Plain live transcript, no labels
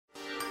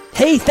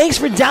Hey, thanks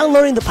for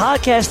downloading the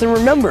podcast. And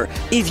remember,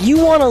 if you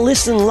want to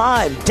listen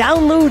live,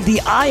 download the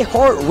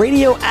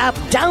iHeartRadio app,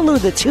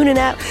 download the TuneIn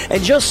app,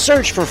 and just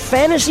search for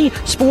Fantasy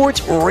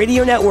Sports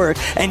Radio Network,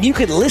 and you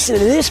can listen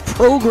to this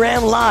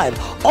program live.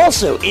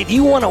 Also, if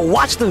you want to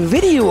watch the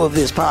video of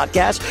this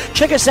podcast,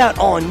 check us out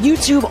on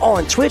YouTube,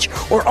 on Twitch,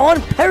 or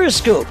on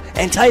Periscope,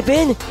 and type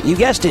in, you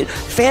guessed it,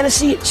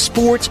 Fantasy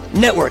Sports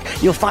Network.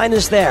 You'll find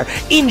us there.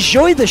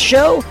 Enjoy the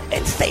show,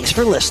 and thanks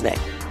for listening.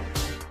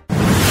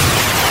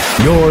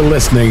 You're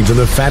listening to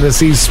the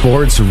Fantasy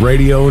Sports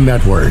Radio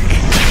Network.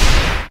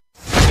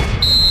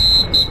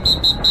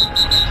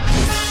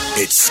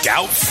 It's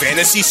Scout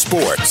Fantasy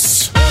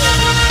Sports.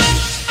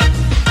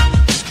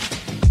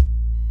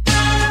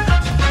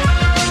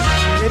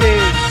 It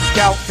is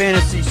Scout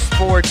Fantasy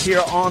Sports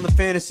here on the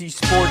Fantasy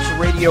Sports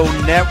Radio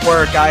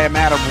Network. I am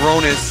Adam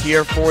Ronis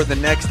here for the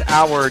next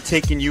hour,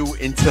 taking you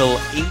until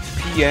 8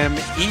 p.m.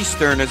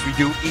 Eastern as we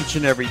do each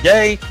and every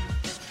day.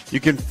 You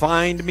can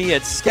find me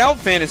at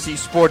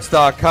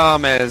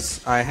scoutfantasysports.com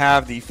as I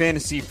have the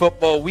Fantasy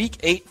Football Week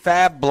 8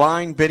 Fab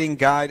Blind Bidding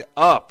Guide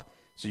up.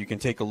 So you can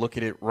take a look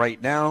at it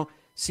right now,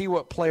 see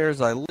what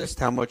players I list,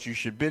 how much you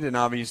should bid, and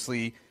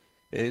obviously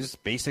is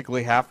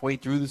basically halfway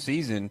through the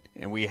season,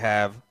 and we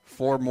have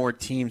 4 more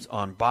teams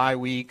on bye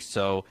week,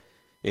 so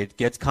it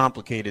gets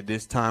complicated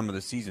this time of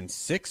the season.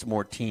 6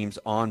 more teams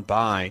on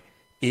bye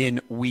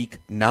in week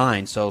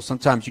 9. So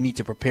sometimes you need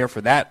to prepare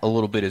for that a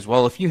little bit as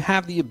well if you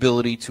have the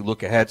ability to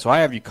look ahead. So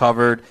I have you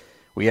covered.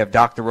 We have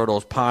Dr.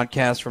 Roto's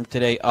podcast from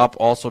today up.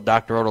 Also,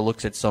 Dr. Roto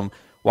looks at some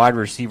wide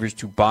receivers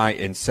to buy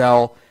and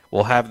sell.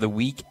 We'll have the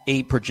week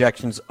 8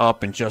 projections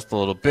up in just a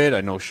little bit.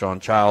 I know Sean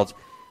Childs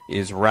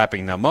is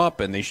wrapping them up,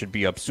 and they should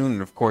be up soon.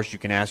 And, of course, you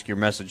can ask your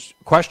message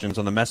questions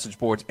on the message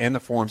boards and the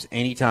forums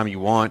anytime you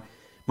want.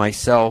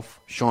 Myself,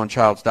 Sean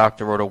Childs,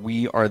 Dr. Roto,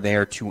 we are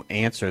there to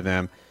answer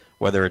them,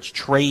 whether it's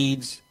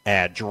trades,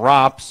 ad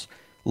drops,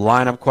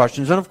 lineup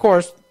questions, and, of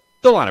course,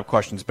 the lineup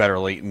questions better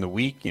late in the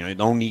week. You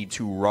don't need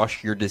to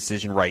rush your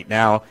decision right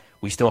now.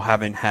 We still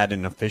haven't had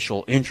an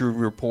official injury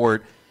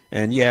report.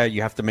 And, yeah,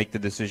 you have to make the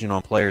decision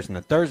on players in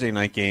the Thursday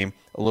night game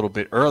a little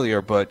bit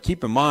earlier. But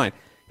keep in mind,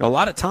 a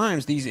lot of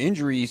times these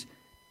injuries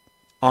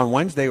on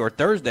Wednesday or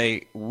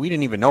Thursday we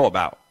didn't even know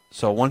about.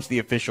 So once the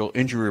official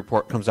injury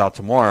report comes out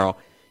tomorrow,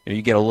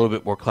 you get a little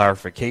bit more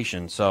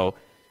clarification. So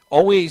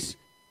always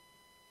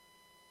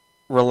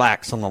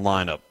relax on the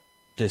lineup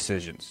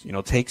decisions.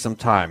 Take some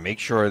time. Make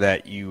sure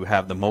that you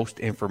have the most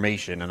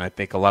information. And I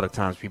think a lot of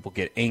times people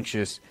get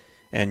anxious.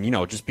 And,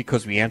 just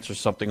because we answer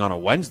something on a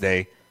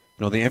Wednesday,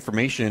 the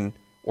information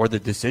or the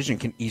decision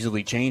can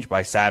easily change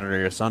by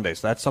Saturday or Sunday.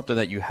 So that's something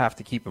that you have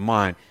to keep in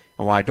mind.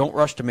 And why don't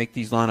rush to make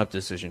these lineup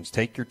decisions.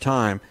 Take your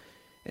time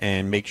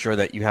and make sure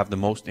that you have the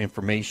most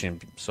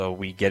information so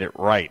we get it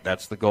right.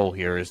 That's the goal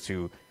here, is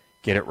to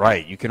get it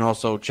right. You can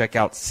also check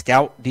out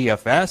Scout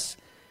DFS,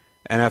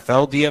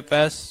 NFL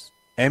DFS,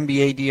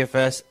 NBA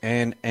DFS,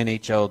 and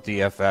NHL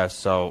DFS.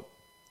 So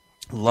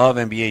love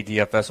NBA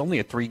DFS. Only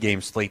a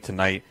 3-game slate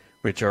tonight,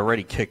 which are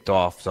already kicked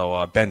off.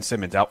 So Ben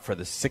Simmons out for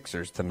the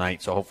Sixers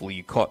tonight. So hopefully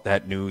you caught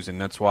that news,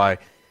 and that's why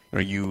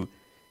you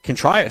can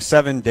try a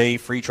 7-day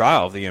free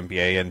trial of the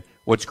NBA. And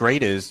what's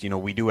great is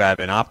we do have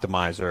an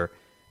optimizer,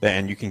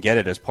 and you can get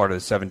it as part of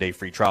the 7-day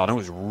free trial. And it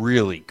was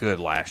really good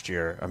last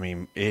year. I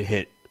mean, it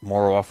hit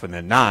more often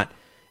than not,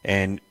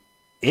 and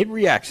it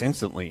reacts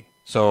instantly.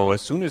 So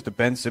as soon as the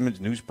Ben Simmons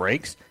news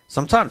breaks,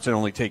 sometimes it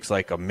only takes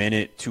like a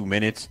minute, 2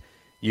 minutes.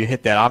 You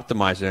hit that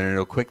optimizer, and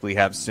it'll quickly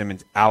have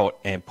Simmons out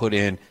and put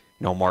in,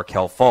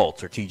 Markelle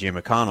Fultz or T.J.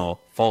 McConnell.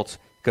 Fultz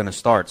going to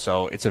start.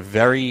 So it's a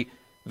very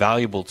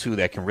valuable tool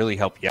that can really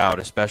help you out,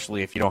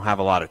 especially if you don't have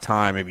a lot of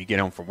time. Maybe you get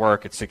home from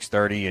work at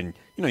 6:30 and,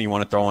 you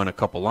want to throw in a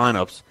couple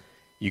lineups.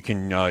 You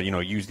can,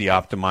 use the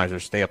optimizer,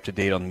 stay up to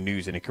date on the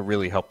news, and it can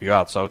really help you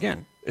out. So,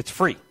 again, it's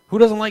free. Who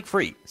doesn't like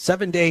free?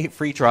 7-day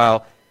free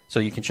trial, so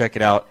you can check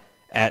it out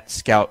at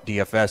Scout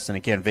DFS. And,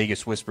 again,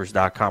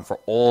 VegasWhispers.com for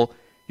all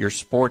your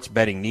sports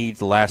betting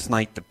needs. Last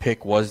night, the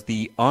pick was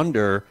the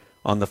under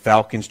on the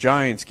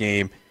Falcons-Giants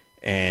game,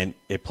 and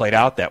it played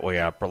out that way.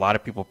 A lot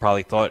of people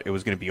probably thought it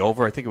was going to be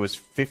over. I think it was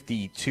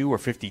 52 or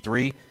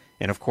 53,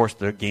 and, of course,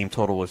 the game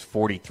total was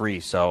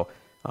 43. So,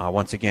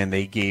 once again,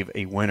 they gave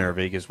a winner,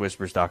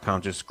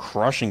 VegasWhispers.com, just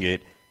crushing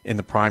it in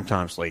the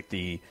primetime slate.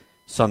 The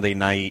Sunday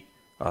night,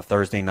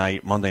 Thursday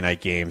night, Monday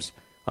night games,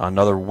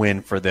 another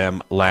win for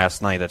them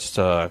last night. That's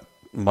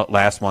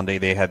last Monday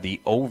they had the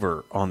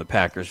over on the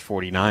Packers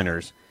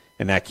 49ers,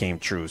 and that came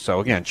true. So,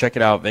 again, check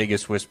it out,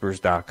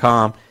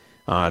 VegasWhispers.com.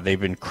 They've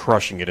been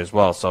crushing it as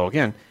well. So,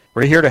 again,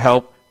 we're here to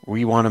help.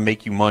 We want to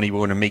make you money. We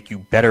want to make you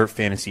better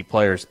fantasy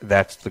players.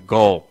 That's the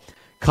goal.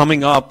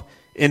 Coming up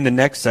in the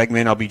next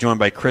segment, I'll be joined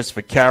by Chris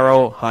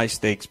Vaccaro,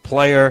 high-stakes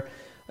player,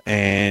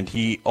 and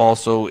he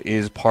also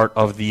is part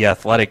of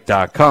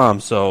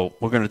theathletic.com. So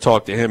we're going to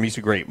talk to him. He's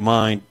a great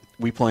mind.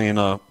 We play in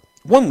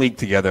one league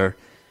together,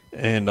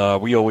 and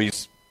we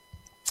always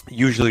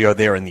usually are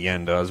there in the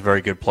end. He's a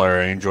very good player.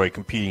 I enjoy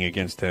competing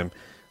against him.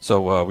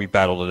 So we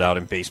battled it out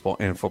in baseball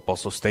and football.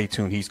 So stay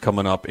tuned. He's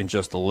coming up in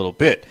just a little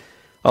bit.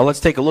 let's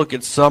take a look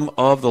at some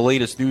of the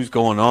latest news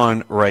going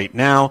on right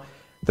now.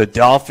 The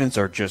Dolphins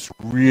are just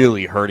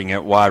really hurting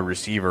at wide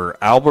receiver.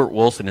 Albert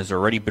Wilson has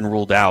already been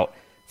ruled out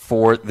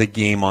for the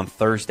game on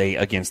Thursday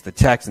against the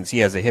Texans. He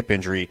has a hip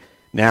injury.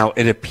 Now,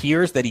 it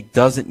appears that he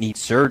doesn't need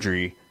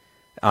surgery.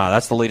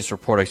 That's the latest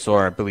report I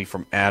saw, I believe,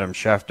 from Adam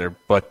Schefter.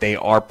 But they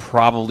are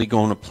probably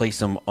going to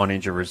place him on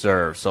injured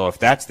reserve. So if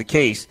that's the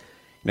case,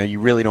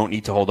 you really don't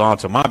need to hold on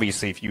to him.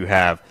 Obviously, if you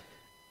have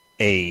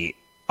a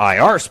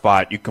IR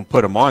spot, you can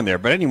put him on there.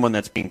 But anyone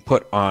that's being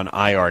put on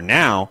IR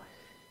now,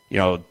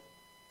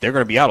 they're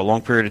going to be out a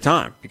long period of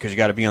time because you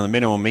got to be on the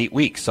minimum 8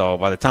 weeks. So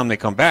by the time they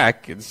come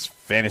back, it's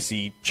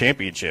fantasy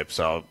championship.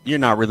 So you're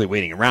not really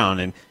waiting around.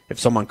 And if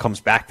someone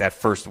comes back that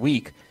first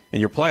week in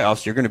your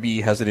playoffs, you're going to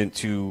be hesitant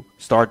to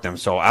start them.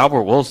 So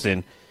Albert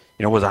Wilson,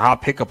 was a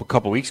hot pickup a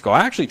couple weeks ago.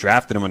 I actually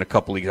drafted him in a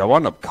couple leagues. I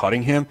wound up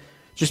cutting him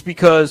just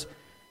because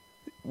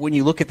when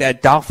you look at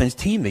that Dolphins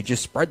team, they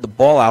just spread the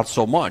ball out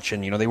so much.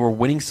 And, they were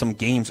winning some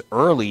games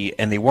early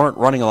and they weren't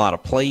running a lot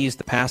of plays.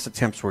 The pass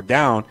attempts were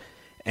down.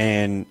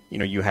 And,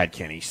 you had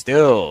Kenny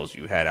Stills,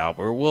 you had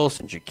Albert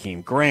Wilson,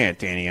 Jakeem Grant,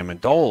 Danny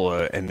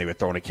Amendola, and they were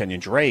throwing to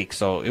Kenyon Drake.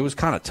 So it was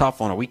kind of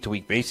tough on a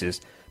week-to-week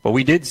basis. But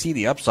we did see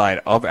the upside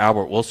of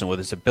Albert Wilson with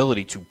his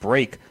ability to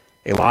break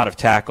a lot of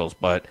tackles.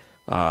 But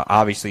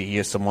obviously he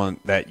is someone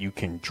that you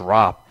can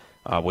drop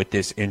with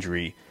this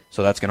injury.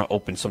 So that's going to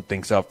open some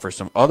things up for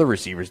some other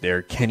receivers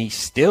there. Kenny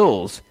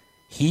Stills,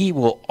 he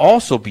will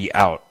also be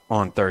out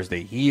on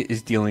Thursday. He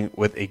is dealing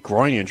with a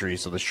groin injury,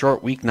 so the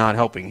short week not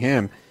helping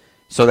him.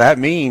 So that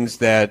means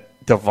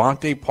that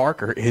Devontae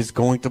Parker is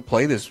going to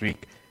play this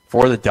week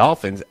for the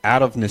Dolphins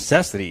out of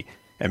necessity.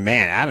 And,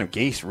 man, Adam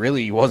Gase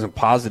really wasn't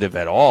positive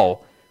at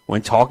all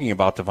when talking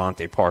about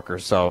Devontae Parker.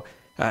 So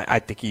I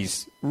think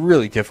he's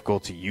really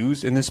difficult to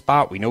use in this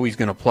spot. We know he's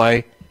going to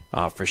play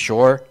for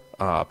sure.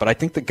 But I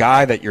think the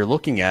guy that you're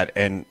looking at,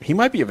 and he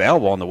might be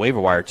available on the waiver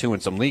wire too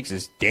in some leagues,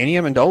 is Danny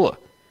Amendola.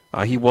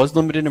 He was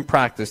limited in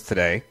practice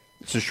today.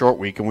 It's a short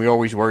week, and we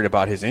always worried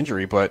about his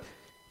injury, but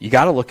you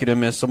got to look at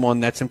him as someone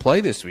that's in play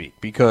this week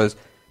because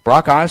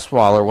Brock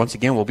Osweiler, once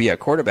again, will be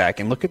at quarterback.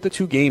 And look at the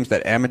two games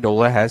that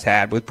Amendola has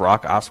had with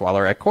Brock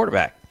Osweiler at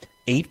quarterback.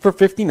 8 for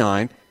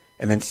 59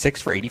 and then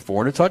 6 for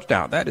 84 and a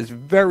touchdown. That is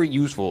very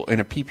useful in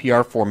a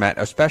PPR format,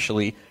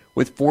 especially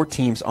with 4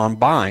 teams on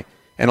bye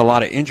and a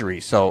lot of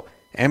injuries. So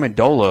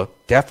Amendola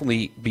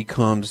definitely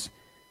becomes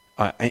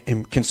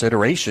in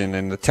consideration,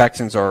 and the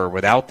Texans are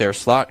without their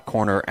slot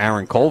corner,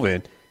 Aaron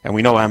Colvin, and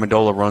we know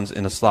Amendola runs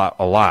in the slot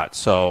a lot.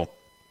 So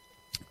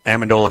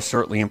Amendola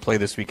certainly in play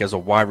this week as a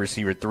wide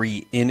receiver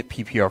 3 in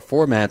PPR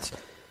formats.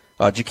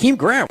 Jakeem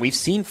Grant, we've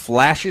seen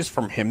flashes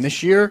from him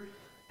this year.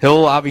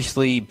 He'll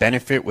obviously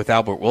benefit with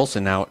Albert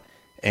Wilson out.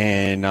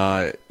 And,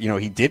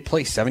 he did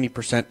play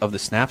 70% of the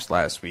snaps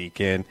last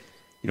week. And,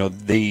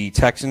 the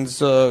Texans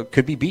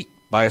could be beat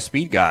by a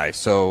speed guy.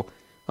 So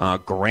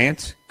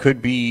Grant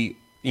could be,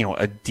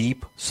 a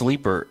deep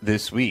sleeper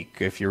this week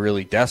if you're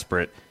really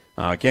desperate.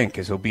 Again,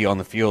 because he'll be on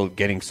the field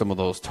getting some of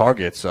those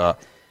targets.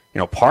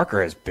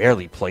 Parker has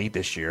barely played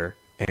this year,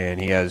 and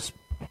he has,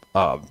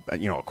 a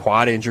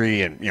quad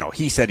injury, and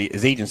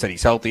his agent said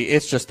he's healthy.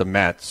 It's just a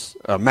mess.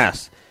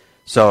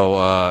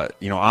 So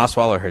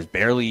Osweiler has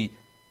barely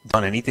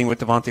done anything with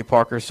Devontae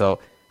Parker. So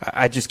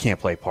I just can't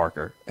play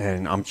Parker,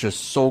 and I'm just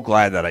so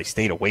glad that I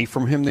stayed away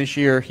from him this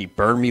year. He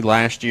burned me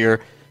last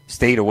year,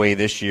 stayed away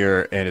this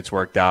year, and it's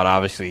worked out.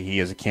 Obviously, he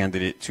is a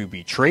candidate to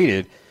be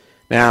traded.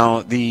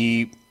 Now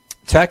the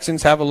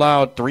Texans have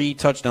allowed 3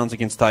 touchdowns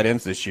against tight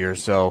ends this year,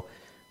 so.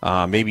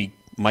 Maybe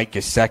Mike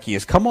Gesicki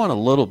has come on a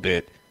little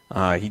bit.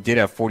 He did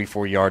have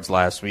 44 yards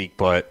last week,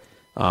 but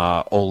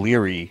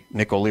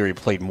Nick O'Leary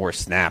played more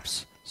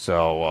snaps.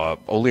 So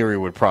O'Leary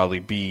would probably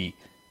be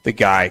the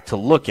guy to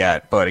look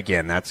at. But,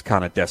 again, that's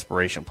kind of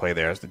desperation play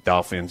there as the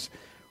Dolphins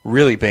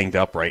really banged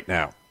up right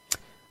now.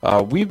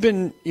 We've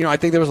been, I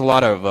think there was a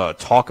lot of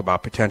talk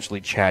about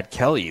potentially Chad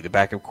Kelly, the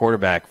backup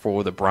quarterback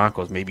for the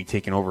Broncos, maybe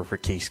taking over for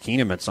Case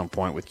Keenum at some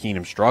point with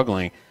Keenum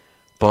struggling.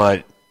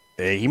 But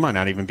he might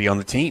not even be on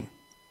the team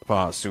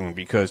soon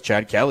because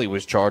Chad Kelly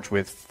was charged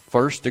with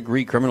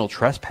first-degree criminal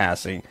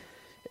trespassing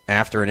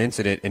after an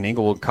incident in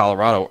Inglewood,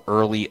 Colorado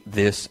early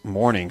this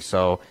morning.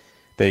 So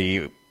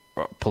the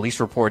police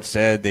report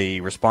said they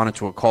responded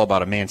to a call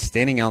about a man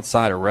standing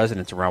outside a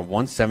residence around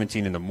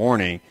 1:17 in the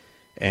morning,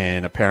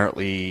 and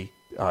apparently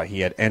he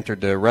had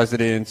entered the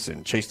residence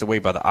and chased away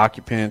by the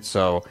occupants.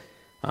 So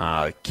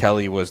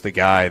Kelly was the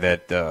guy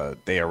that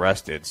they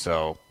arrested.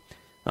 So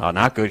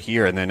not good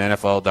here. And then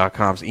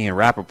NFL.com's Ian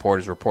Rappaport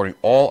is reporting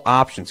all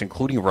options,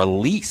 including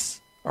release,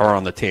 are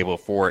on the table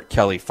for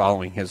Kelly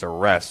following his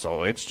arrest.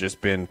 So it's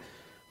just been,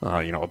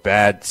 a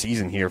bad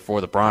season here for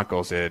the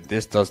Broncos.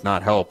 This does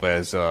not help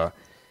as,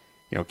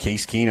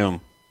 Case Keenum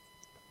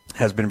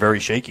has been very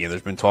shaky.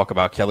 There's been talk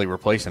about Kelly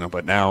replacing him,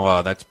 but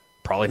now that's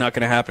probably not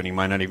going to happen. He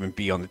might not even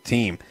be on the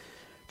team.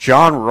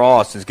 John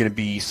Ross is going to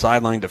be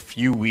sidelined a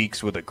few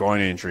weeks with a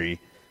groin injury.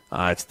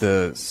 It's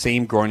the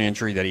same groin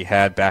injury that he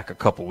had back a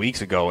couple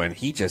weeks ago, and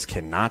he just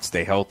cannot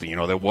stay healthy.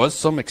 There was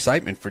some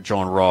excitement for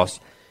John Ross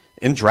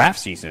in draft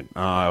season.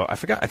 I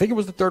think it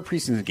was the third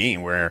preseason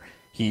game where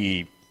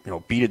he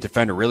beat a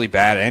defender really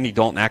bad. Andy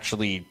Dalton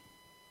actually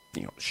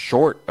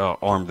short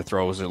armed the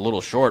throw. It was a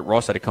little short.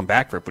 Ross had to come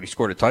back for it, but he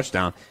scored a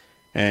touchdown.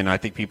 And I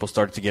think people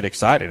started to get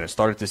excited. I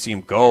started to see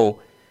him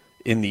go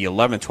in the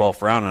 11th,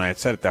 12th round, and I had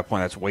said at that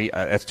point,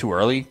 that's too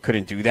early.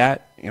 Couldn't do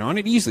that. And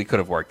it easily could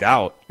have worked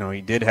out.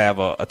 He did have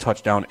a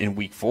touchdown in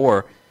week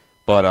 4,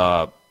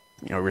 but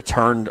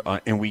returned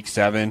in week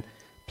 7,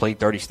 played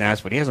 30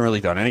 snaps, but he hasn't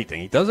really done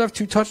anything. He does have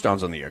 2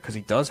 touchdowns on the year because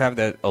he does have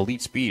that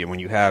elite speed. And when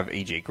you have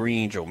A.J.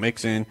 Green, Joe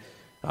Mixon,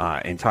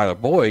 and Tyler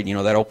Boyd,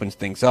 that opens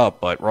things up.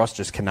 But Ross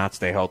just cannot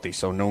stay healthy,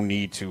 so no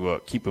need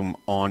to keep him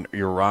on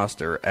your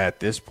roster at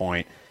this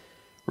point.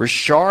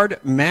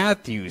 Rishard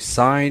Matthews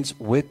signs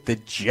with the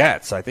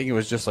Jets. I think it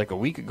was just like a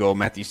week ago.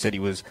 Matthews said he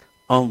was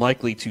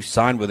unlikely to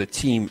sign with a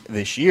team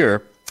this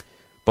year,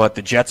 but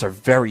the Jets are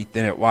very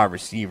thin at wide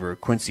receiver.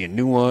 Quincy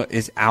Enunwa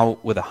is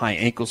out with a high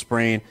ankle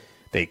sprain.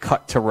 They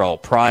cut Terrell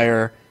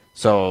Pryor.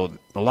 So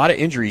a lot of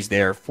injuries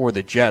there for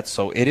the Jets.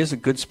 So it is a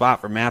good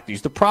spot for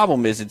Matthews. The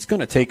problem is it's going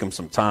to take him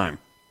some time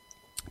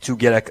to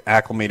get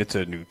acclimated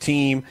to a new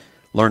team,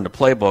 learn the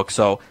playbook.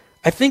 So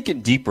I think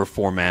in deeper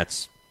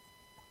formats,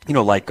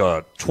 like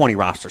 20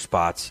 roster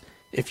spots,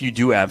 if you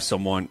do have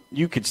someone,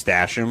 you could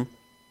stash him.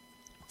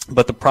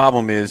 But the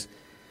problem is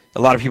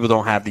a lot of people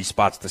don't have these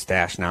spots to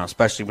stash now,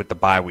 especially with the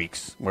bye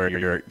weeks where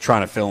you're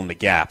trying to fill in the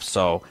gaps.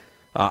 So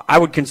I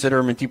would consider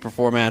him in deeper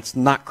formats.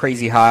 Not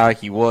crazy high.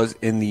 He was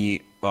in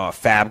the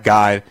Fab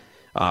guide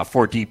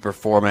for deeper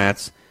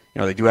formats.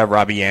 They do have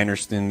Robbie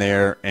Anderson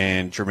there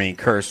and Jermaine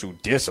Kearse, who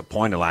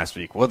disappointed last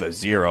week with a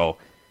 0.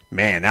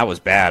 Man, that was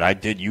bad. I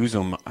did use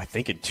him, I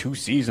think, in 2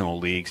 seasonal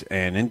leagues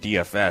and in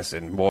DFS,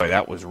 and boy,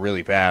 that was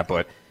really bad.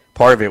 But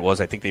part of it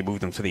was I think they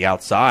moved him to the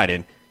outside,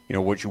 and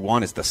what you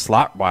want is the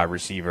slot wide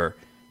receiver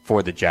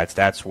for the Jets.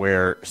 That's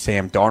where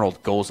Sam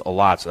Darnold goes a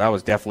lot. So that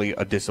was definitely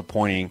a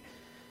disappointing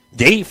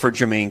day for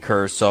Jermaine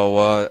Kearse.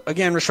 So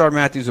again, Rishard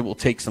Matthews, it will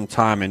take some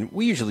time, and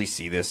we usually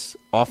see this.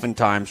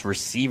 Oftentimes,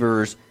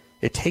 receivers,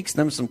 it takes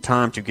them some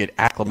time to get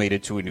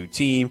acclimated to a new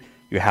team.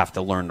 You have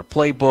to learn the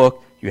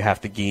playbook. You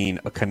have to gain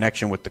a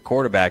connection with the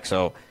quarterback.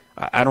 So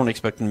I don't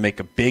expect them to make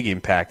a big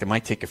impact. It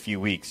might take a few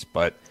weeks,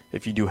 but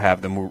if you do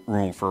have the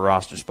room for a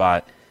roster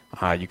spot,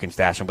 you can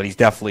stash him. But he's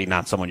definitely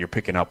not someone you're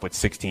picking up with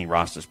 16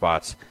 roster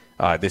spots.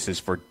 This is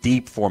for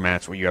deep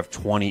formats where you have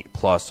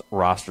 20-plus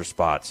roster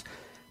spots.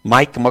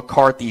 Mike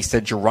McCarthy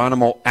said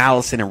Geronimo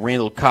Allison and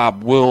Randall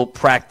Cobb will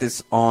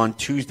practice on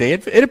Tuesday.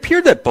 It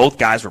appeared that both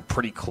guys were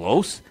pretty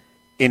close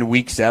in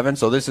Week 7,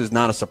 so this is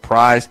not a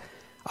surprise.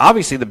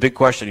 Obviously, the big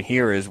question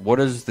here is what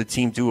does the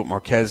team do with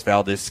Marquez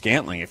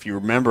Valdes-Scantling? If you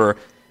remember,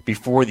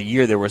 before the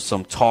year, there was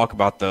some talk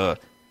about the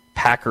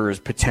Packers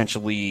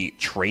potentially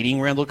trading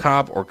Randall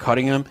Cobb or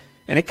cutting him,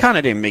 and it kind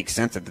of didn't make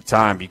sense at the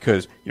time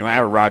because,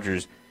 Aaron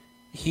Rodgers,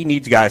 he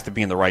needs guys to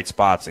be in the right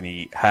spots, and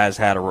he has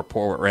had a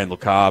rapport with Randall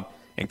Cobb.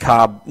 And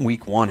Cobb,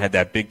 Week 1, had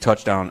that big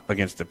touchdown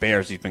against the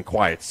Bears. He's been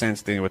quiet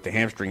since then with the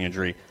hamstring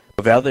injury.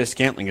 But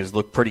Valdes-Scantling has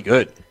looked pretty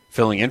good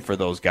filling in for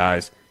those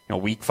guys.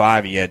 Week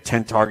 5, he had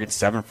 10 targets,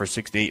 7 for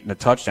 68 and a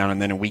touchdown.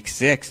 And then in Week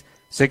 6,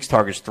 6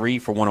 targets, 3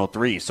 for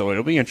 103. So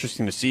it'll be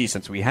interesting to see,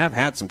 since we have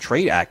had some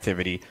trade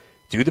activity,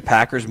 do the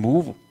Packers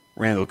move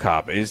Randall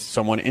Cobb? Is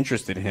someone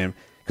interested in him?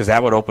 Because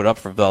that would open up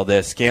for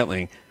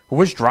Valdes-Scantling, who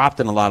was dropped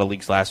in a lot of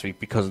leagues last week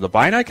because of the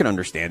bye. And I can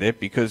understand it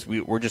because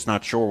we're just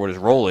not sure what his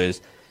role is.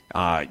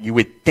 You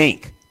would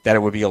think that it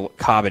would be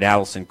Cobb and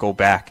Allison go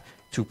back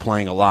to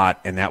playing a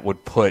lot, and that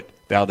would put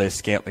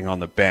Valdes-Scantling on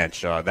the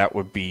bench. That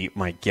would be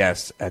my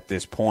guess at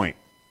this point.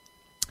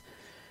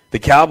 The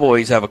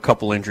Cowboys have a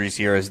couple injuries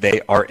here as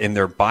they are in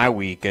their bye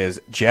week, as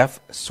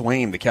Jeff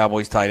Swaim, the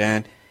Cowboys tight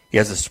end, he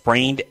has a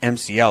sprained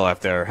MCL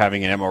after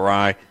having an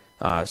MRI.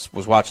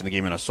 Was watching the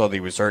game and I saw that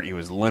he was hurt. He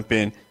was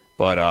limping,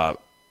 but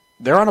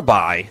they're on a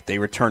bye. They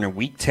return in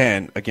Week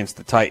 10 against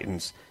the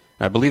Titans.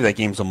 I believe that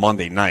game's a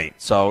Monday night.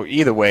 So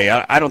either way,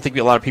 I don't think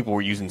a lot of people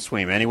were using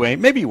Swaim anyway.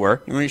 Maybe you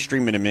were. You were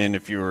streaming him in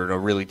if you were in a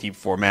really deep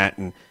format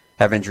and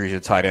have injuries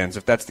at tight ends.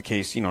 If that's the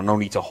case, no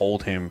need to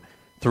hold him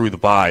through the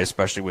bye,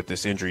 especially with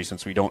this injury,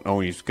 since we don't know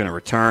when he's going to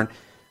return.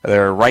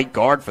 Their right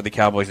guard for the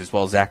Cowboys as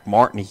well, Zach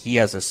Martin, he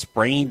has a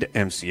sprained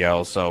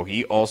MCL, so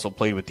he also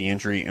played with the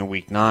injury in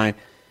Week 9.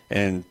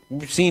 And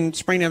we've seen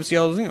sprained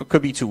MCLs,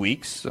 could be 2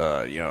 weeks.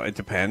 It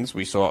depends.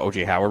 We saw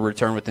O.J. Howard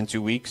return within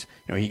 2 weeks.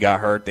 He got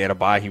hurt. They had a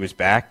bye. He was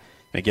back.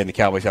 And again, the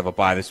Cowboys have a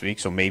bye this week,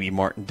 so maybe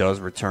Martin does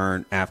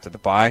return after the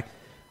bye.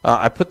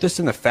 I put this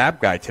in the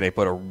Fab Guide today,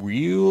 but a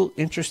real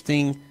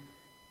interesting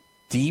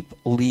deep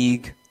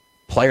league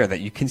player that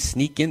you can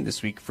sneak in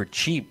this week for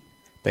cheap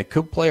that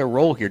could play a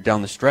role here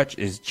down the stretch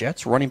is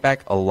Jets running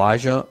back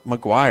Elijah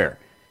McGuire.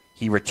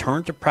 He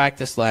returned to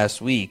practice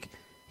last week.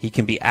 He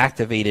can be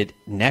activated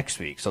next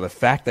week. So the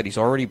fact that he's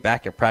already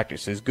back at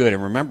practice is good.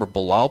 And remember,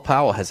 Bilal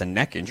Powell has a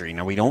neck injury.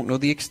 Now, we don't know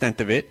the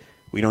extent of it.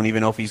 We don't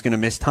even know if he's going to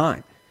miss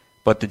time.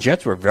 But the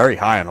Jets were very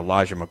high on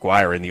Elijah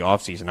McGuire in the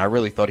offseason. I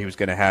really thought he was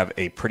going to have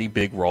a pretty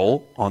big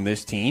role on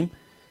this team.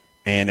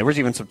 And there was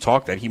even some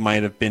talk that he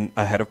might have been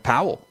ahead of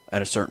Powell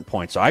at a certain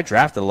point. So I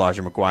drafted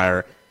Elijah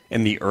McGuire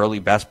in the early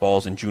best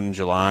balls in June and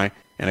July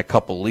in a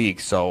couple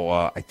leagues. So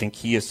I think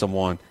he is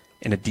someone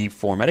in a deep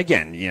format.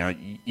 Again,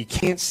 you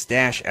can't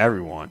stash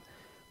everyone,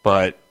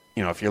 but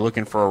if you're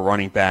looking for a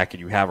running back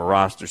and you have a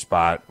roster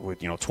spot with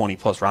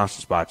 20+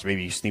 roster spots,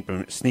 maybe you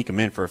sneak him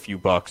in for a few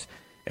bucks,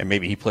 and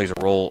maybe he plays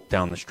a role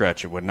down the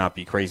stretch. It would not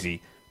be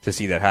crazy to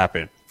see that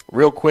happen.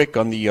 Real quick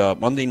on the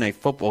Monday Night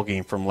Football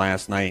game from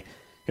last night,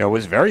 it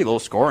was very low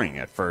scoring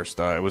at first.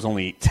 It was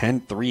only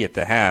 10-3 at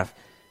the half,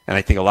 and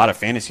I think a lot of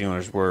fantasy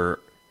owners were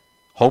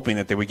hoping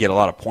that they would get a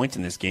lot of points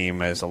in this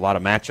game as a lot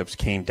of matchups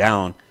came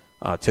down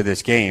to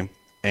this game.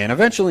 And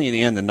eventually, in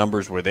the end, the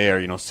numbers were there.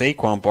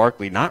 Saquon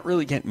Barkley not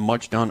really getting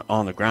much done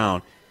on the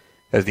ground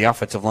as the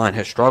offensive line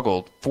has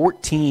struggled.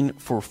 14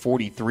 for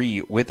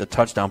 43 with a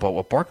touchdown. But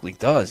what Barkley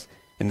does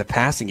in the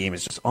passing game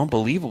is just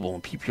unbelievable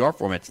in PPR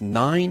formats.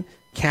 9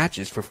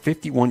 catches for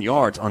 51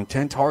 yards on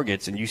 10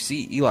 targets. And you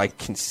see Eli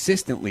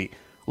consistently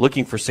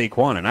looking for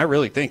Saquon. And I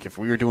really think if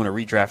we were doing a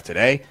redraft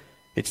today,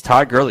 it's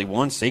Todd Gurley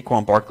 1,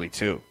 Saquon Barkley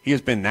 2. He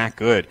has been that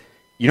good.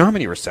 You know how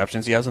many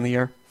receptions he has on the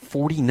year?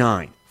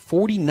 49.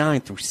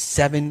 49 through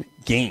 7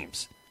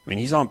 games. I mean,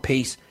 he's on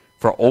pace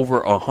for over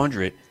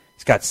 100.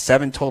 He's got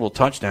 7 total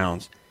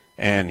touchdowns,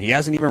 and he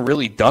hasn't even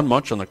really done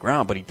much on the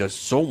ground, but he does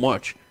so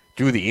much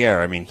through the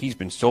air. I mean, he's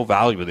been so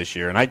valuable this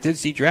year. And I did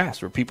see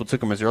drafts where people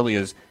took him as early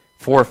as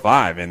 4 or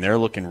 5, and they're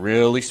looking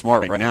really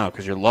smart right now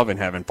because you're loving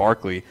having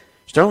Barkley.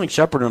 Sterling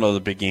Shepard, another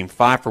big game,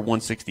 5 for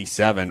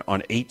 167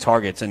 on 8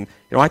 targets. And,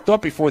 I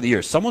thought before the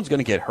year, someone's going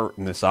to get hurt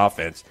in this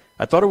offense.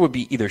 I thought it would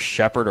be either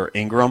Shepard or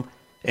Ingram.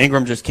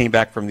 Ingram just came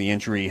back from the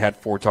injury. He had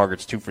 4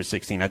 targets, 2 for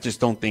 16. I just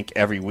don't think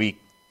every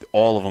week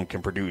all of them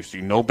can produce.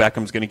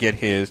 Beckham's going to get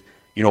his.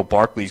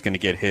 Barkley's going to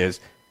get his.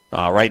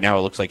 Right now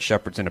it looks like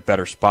Shepard's in a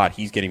better spot.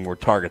 He's getting more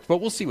targets.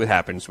 But we'll see what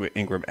happens with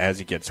Ingram as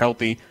he gets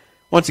healthy.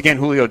 Once again,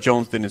 Julio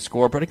Jones didn't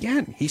score. But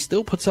again, he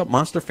still puts up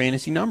monster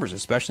fantasy numbers,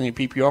 especially in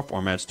PPR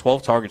formats.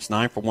 12 targets,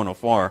 9 for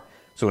 104.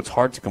 So it's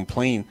hard to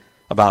complain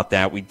about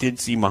that. We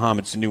did see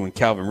Mohamed Sanu and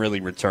Calvin Ridley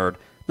return.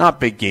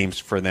 Not big games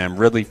for them.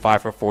 Ridley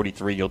 5 for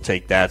 43. You'll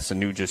take that.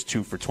 Sanu just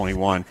 2 for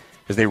 21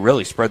 because they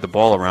really spread the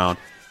ball around.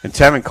 And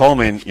Tevin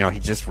Coleman, he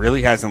just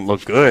really hasn't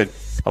looked good.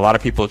 A lot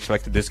of people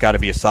expected this guy to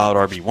be a solid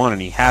RB1,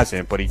 and he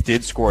hasn't. But he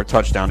did score a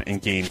touchdown and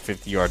gain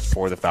 50 yards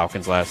for the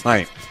Falcons last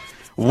night.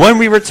 When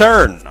we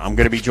return, I'm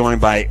going to be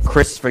joined by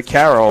Chris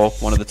Vaccaro,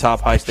 one of the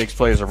top high-stakes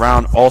players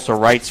around, also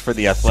writes for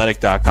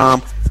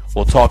TheAthletic.com.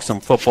 We'll talk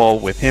some football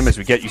with him as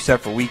we get you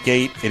set for Week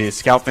 8. It is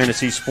Scout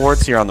Fantasy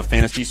Sports here on the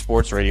Fantasy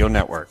Sports Radio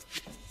Network.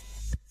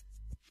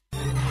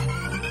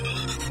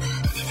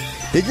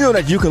 Did you know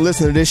that you can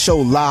listen to this show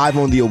live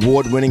on the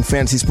award-winning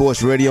Fantasy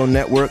Sports Radio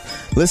Network?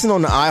 Listen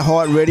on the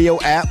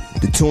iHeartRadio app,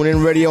 the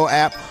TuneIn Radio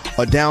app,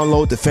 or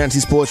download the Fantasy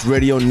Sports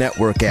Radio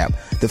Network app.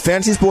 The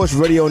Fantasy Sports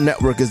Radio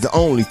Network is the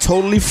only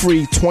totally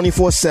free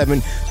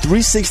 24/7,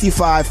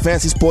 365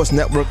 fantasy sports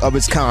network of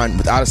its kind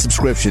without a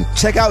subscription.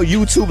 Check out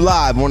YouTube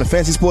Live on the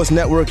Fantasy Sports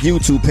Network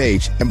YouTube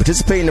page and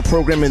participate in the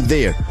programming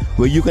there,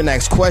 where you can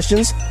ask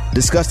questions,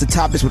 discuss the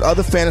topics with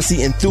other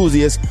fantasy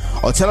enthusiasts,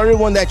 or tell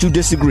everyone that you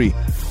disagree.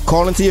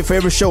 Call into your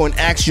favorite show and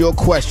ask your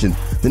question.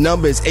 The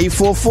number is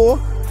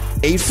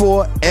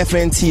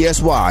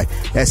 844-84-FNTSY.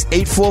 That's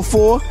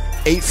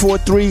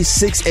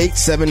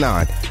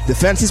 844-843-6879. The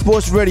Fantasy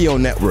Sports Radio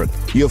Network,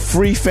 your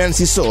free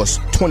fantasy source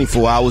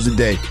 24 hours a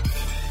day.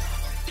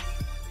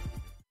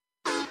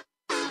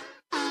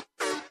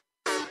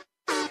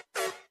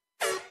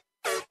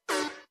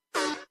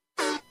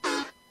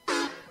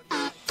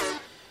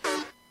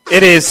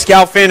 It is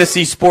Scout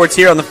Fantasy Sports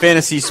here on the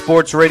Fantasy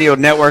Sports Radio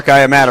Network. I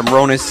am Adam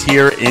Ronis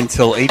here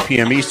until 8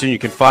 p.m. Eastern. You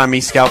can find me,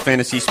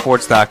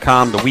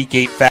 scoutfantasysports.com. The Week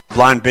 8 Fat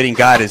Blind Bidding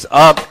Guide is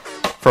up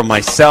from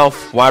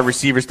myself, wide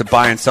receivers to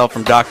buy and sell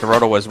from Dr.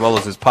 Roto, as well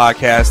as his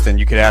podcast. And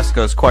you can ask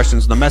us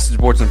questions on the message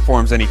boards and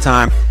forums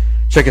anytime.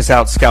 Check us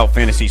out,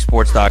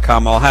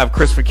 scoutfantasysports.com. I'll have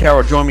Chris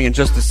Vaccaro join me in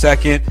just a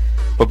second.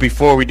 But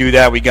before we do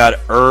that, we got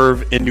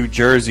Irv in New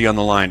Jersey on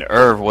the line.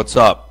 Irv, what's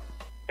up?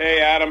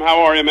 Hey, Adam.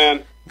 How are you,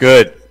 man?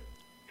 Good.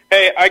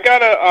 Hey, I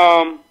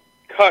gotta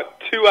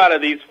cut 2 out of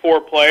these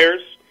 4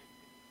 players.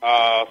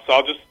 So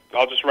I'll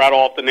just rattle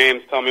off the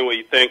names. Tell me what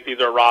you think. These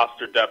are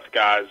roster depth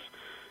guys: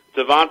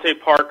 Devontae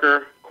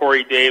Parker,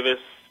 Corey Davis,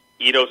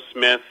 Ito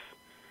Smith,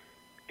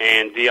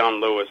 and Dion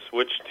Lewis.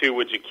 Which 2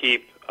 would you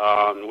keep?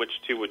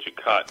 Which 2 would you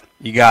cut?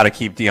 You got to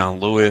keep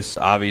Dion Lewis.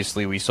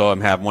 Obviously, we saw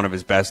him have one of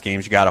his best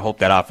games. You got to hope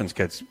that offense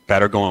gets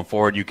better going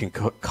forward. You can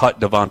cut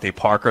Devontae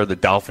Parker. The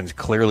Dolphins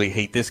clearly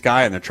hate this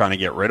guy, and they're trying to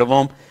get rid of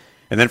him.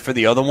 And then for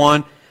the other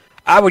one,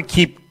 I would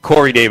keep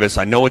Corey Davis.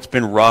 I know it's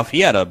been rough. He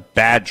had a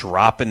bad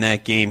drop in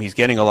that game. He's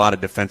getting a lot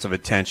of defensive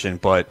attention,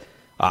 but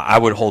I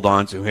would hold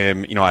on to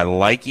him. I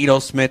like Ito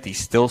Smith.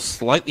 He's still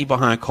slightly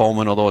behind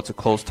Coleman, although it's a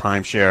close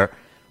timeshare.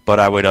 But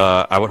I would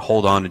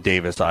hold on to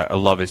Davis. I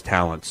love his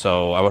talent.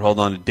 So I would hold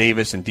on to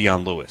Davis and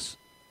Dion Lewis.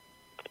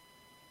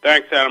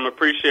 Thanks, Adam.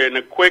 Appreciate it. And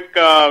a quick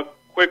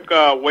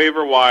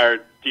waiver wire.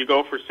 Do you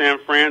go for San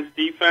Fran's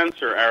defense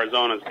or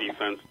Arizona's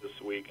defense this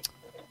week?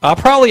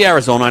 Probably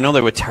Arizona. I know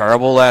they were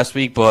terrible last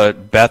week,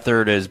 but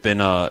Beathard has been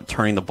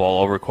turning the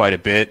ball over quite a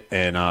bit,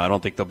 and I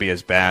don't think they'll be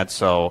as bad.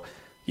 So,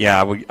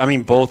 yeah,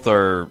 both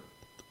are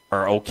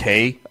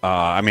okay.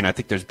 I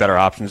think there's better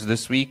options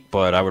this week,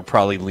 but I would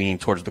probably lean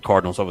towards the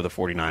Cardinals over the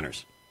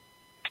 49ers.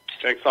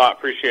 Thanks a lot.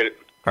 Appreciate it.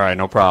 All right,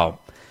 no problem.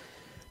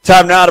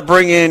 Time now to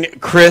bring in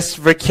Chris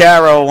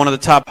Vaccaro, one of the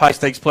top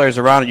high-stakes players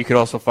around. You can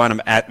also find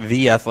him at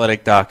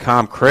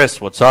theathletic.com.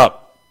 Chris, what's up?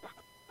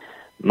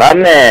 My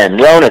man,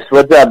 Ronis,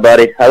 what's up,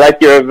 buddy? I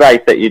like your advice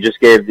that you just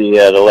gave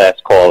the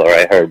last caller.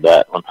 I heard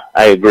that one.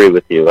 I agree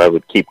with you. I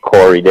would keep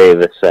Corey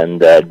Davis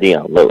and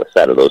Deion Lewis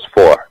out of those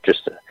four,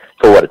 just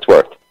for what it's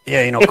worth.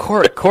 Yeah,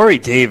 Corey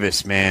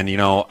Davis, man,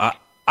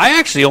 I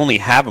actually only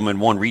have him in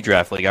one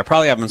redraft league. I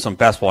probably have him in some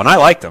best ball, and I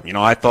liked him.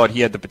 I thought he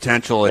had the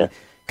potential and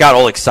got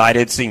all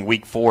excited seeing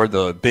Week 4,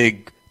 the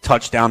big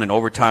touchdown in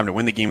overtime to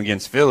win the game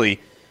against Philly.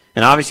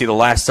 And obviously the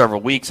last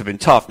several weeks have been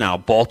tough. Now,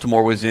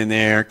 Baltimore was in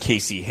there,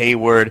 Casey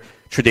Hayward,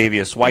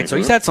 Tre'Davious White. So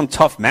he's had some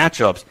tough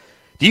matchups.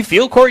 Do you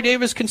feel Corey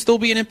Davis can still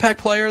be an impact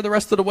player the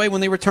rest of the way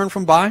when they return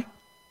from bye?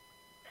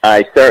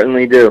 I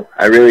certainly do.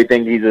 I really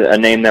think he's a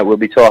name that we'll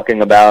be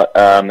talking about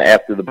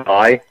after the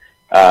bye.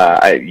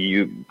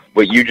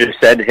 What you just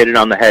said hit it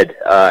on the head.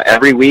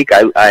 Every week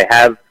I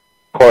have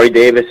Corey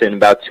Davis in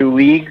about 2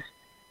 leagues,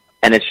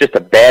 and it's just a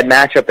bad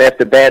matchup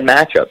after bad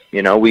matchup.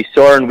 We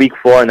saw in Week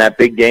 4 in that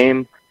big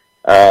game,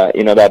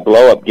 that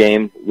blow-up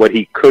game, what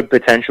he could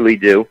potentially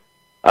do.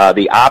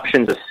 The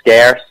options are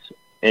scarce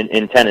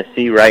in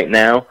Tennessee right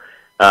now.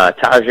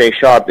 Tajay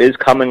Sharp is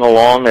coming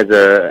along as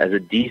a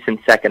decent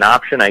second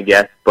option, I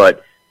guess,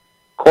 but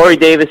Corey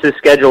Davis's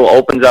schedule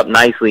opens up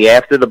nicely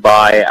after the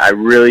bye. I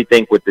really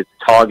think with the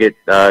target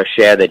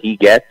share that he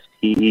gets,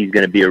 he's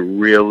going to be a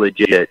real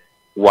legit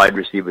wide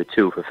receiver,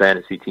 too, for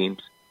fantasy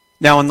teams.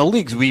 Now, in the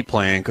leagues we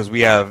play in, because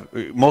we have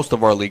most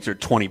of our leagues are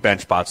 20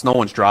 bench spots, no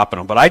one's dropping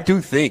them. But I do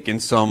think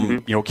in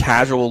some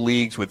casual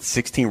leagues with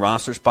 16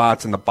 roster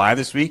spots in the bye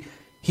this week,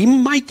 he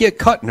might get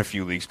cut in a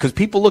few leagues because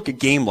people look at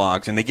game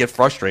logs and they get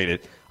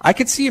frustrated. I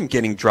could see him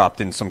getting dropped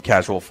in some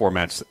casual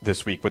formats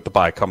this week with the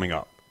bye coming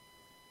up.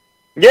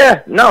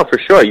 Yeah, no, for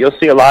sure. You'll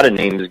see a lot of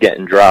names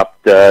getting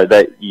dropped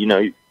that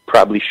you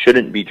probably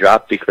shouldn't be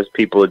dropped because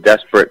people are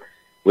desperate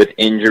with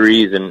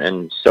injuries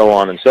and so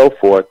on and so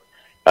forth.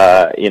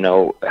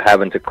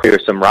 Having to clear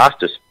some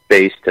roster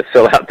space to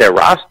fill out their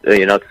roster,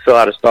 to fill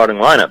out a starting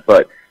lineup.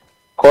 But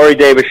Corey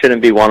Davis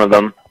shouldn't be one of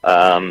them.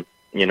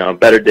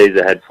 Better days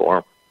ahead for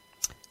him.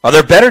 Are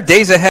there better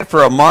days ahead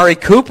for Amari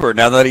Cooper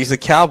now that he's a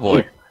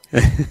Cowboy?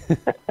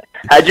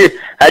 How'd you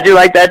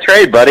like that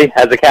trade, buddy,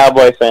 as a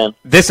Cowboy fan?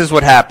 This is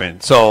what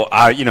happened. So,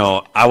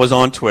 I was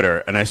on Twitter,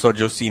 and I saw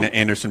Josina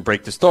Anderson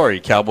break the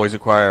story. Cowboys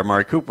acquire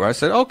Amari Cooper. I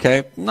said,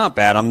 okay, not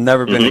bad. I'm not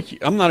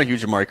a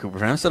huge Amari Cooper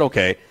fan. I said,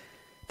 okay.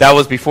 That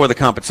was before the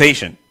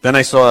compensation. Then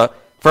I saw a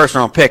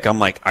first-round pick. I'm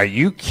like, are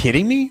you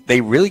kidding me?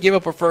 They really gave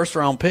up a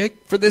first-round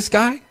pick for this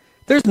guy?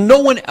 There's no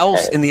one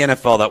else in the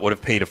NFL that would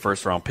have paid a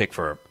first-round pick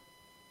for him.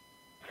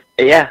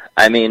 Yeah,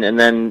 and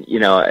then,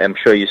 I'm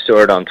sure you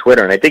saw it on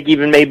Twitter, and I think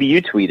even maybe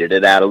you tweeted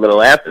it out a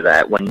little after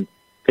that, when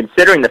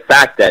considering the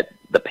fact that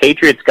the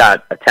Patriots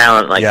got a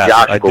talent like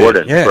Josh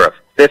Gordon for a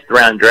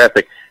fifth-round draft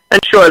pick,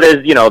 and sure,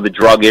 there's, the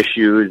drug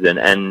issues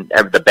and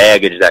the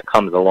baggage that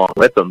comes along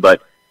with them,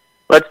 but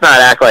let's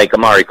not act like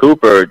Amari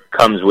Cooper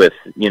comes with,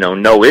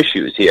 no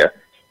issues here.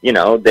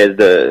 There's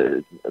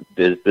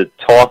the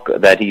talk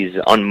that he's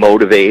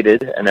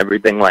unmotivated and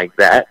everything like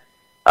that.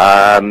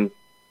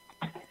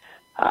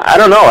 I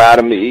don't know,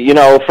 Adam.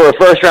 For a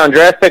first-round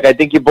draft pick, I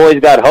think you boys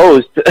got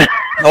hosed.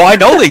 Oh, I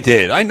know they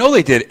did.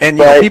 And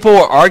people were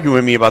arguing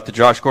with me about the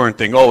Josh Gordon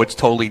thing. Oh, it's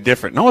totally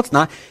different. No, it's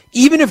not.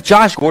 Even if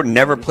Josh Gordon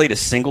never played a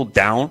single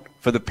down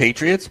for the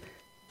Patriots,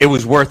 it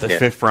was worth a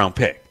fifth-round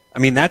pick.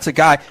 That's a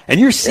guy, and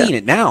you're seeing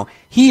it now.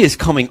 He is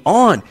coming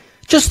on.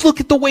 Just look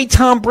at the way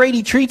Tom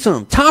Brady treats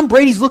him. Tom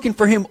Brady's looking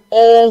for him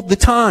all the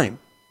time.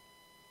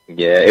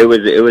 Yeah, it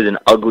was an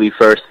ugly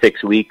first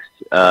 6 weeks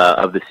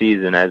of the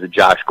season as a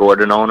Josh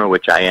Gordon owner,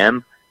 which I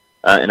am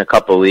in a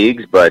couple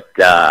leagues. But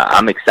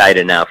I'm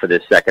excited now for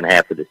this second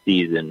half of the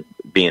season,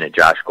 being a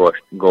Josh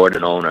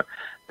Gordon owner.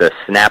 The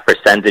snap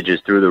percentage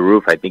is through the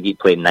roof. I think he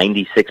played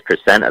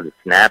 96% of the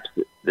snaps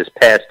this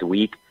past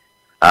week.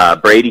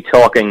 Brady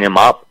talking him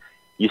up.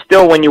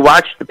 When you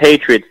watch the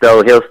Patriots,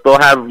 though, he'll still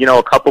have,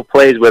 a couple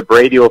plays where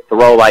Brady will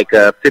throw like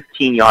a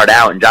 15-yard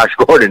out, and Josh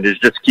Gordon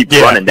just keeps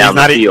running down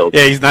the field.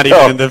 Yeah, he's not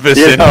even in the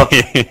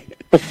vicinity.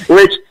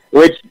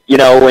 Which,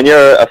 when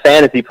you're a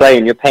fantasy player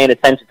and you're paying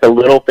attention to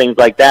little things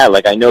like that,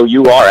 like I know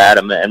you are,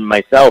 Adam, and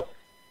myself,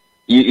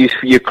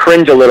 you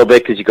cringe a little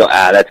bit because you go,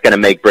 that's going to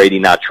make Brady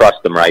not trust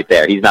him right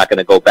there. He's not going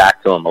to go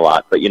back to him a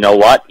lot. But you know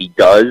what? He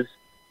does.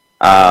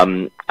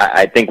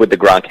 I think with the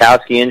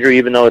Gronkowski injury,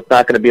 even though it's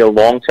not going to be a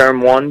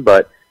long-term one,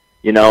 but,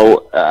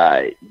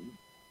 I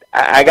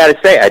got to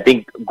say, I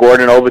think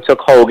Gordon overtook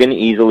Hogan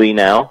easily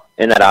now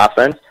in that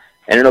offense,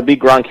 and it'll be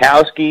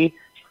Gronkowski,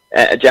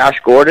 Josh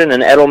Gordon,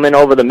 and Edelman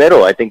over the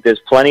middle. I think there's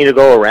plenty to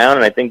go around,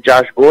 and I think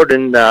Josh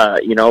Gordon,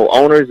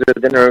 owners are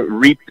going to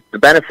reap the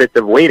benefits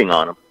of waiting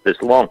on him this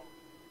long.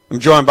 I'm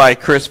joined by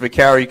Chris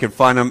Vaccaro. You can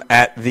find him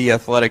at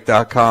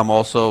theathletic.com.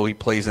 Also, he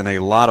plays in a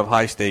lot of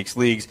high-stakes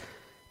leagues.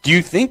 Do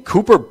you think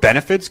Cooper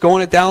benefits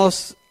going to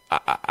Dallas?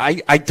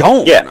 I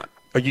don't. Yeah.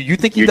 You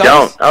think he you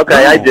does? don't?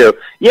 Okay, No. I do.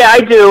 Yeah,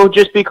 I do,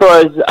 just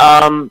because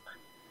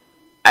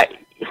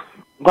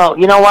well,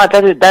 you know what?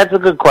 That's a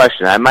good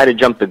question. I might have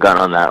jumped the gun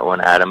on that one,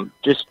 Adam.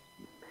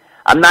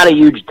 I'm not a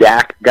huge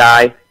Dak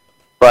guy,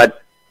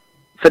 but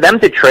for them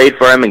to trade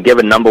for him and give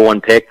a number 1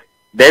 pick,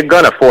 they're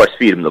going to force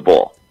feed him the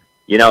ball.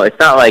 You know, it's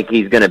not like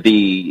he's going to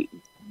be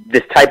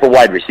this type of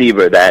wide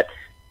receiver that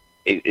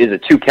is a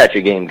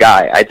 2-catch-a-game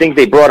guy. I think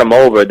they brought him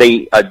over.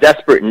 They are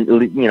desperate,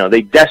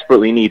 they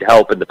desperately need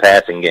help in the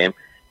passing game.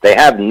 They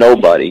have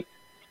nobody.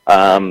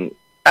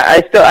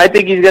 I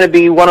think he's going to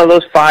be one of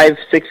those 5-6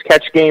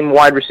 catch game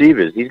wide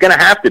receivers. He's going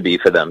to have to be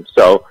for them.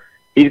 So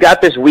he's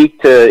got this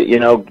week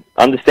to,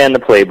 understand the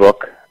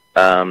playbook.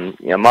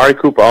 Amari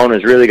Cooper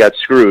owners really got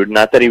screwed.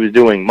 Not that he was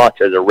doing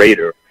much as a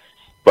Raider,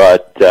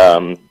 but,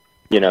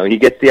 he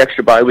gets the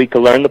extra bye week to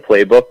learn the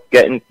playbook,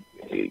 get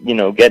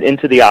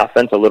into the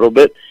offense a little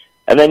bit,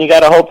 and then you got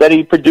to hope that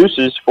he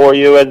produces for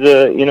you as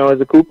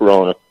a Cooper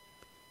owner.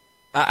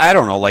 I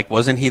don't know. Like,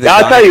 wasn't he the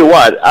I'll guy?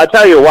 I'll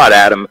tell you what,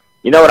 Adam.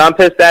 You know what I'm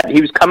pissed at?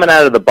 He was coming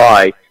out of the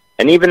bye,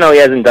 and even though he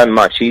hasn't done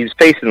much, he's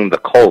facing the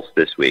Colts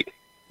this week.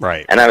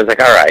 Right. And I was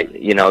like, all right,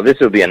 this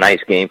will be a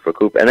nice game for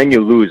Cooper. And then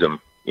you lose him,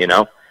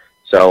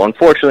 So,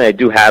 unfortunately, I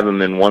do have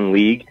him in one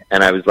league,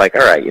 and I was like,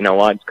 all right, you know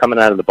what? He's coming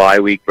out of the bye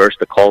week versus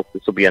the Colts.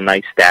 This will be a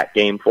nice stat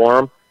game for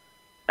him.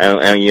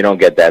 And you don't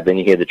get that. Then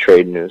you hear the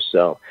trade news.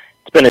 So,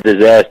 it's been a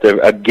disaster,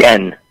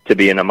 again, to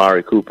be an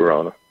Amari Cooper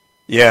owner.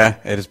 Yeah,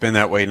 it has been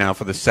that way now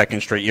for the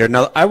second straight year.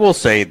 Now, I will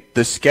say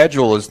the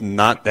schedule is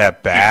not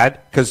that bad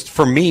because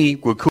for me,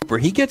 with Cooper,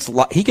 he gets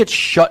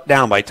shut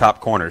down by top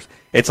corners.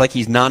 It's like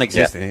he's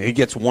non-existent. Yeah. He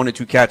gets 1 or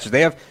 2 catches.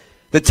 They have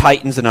the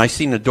Titans, and I've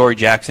seen Adoree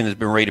Jackson has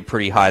been rated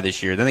pretty high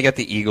this year. Then they got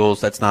the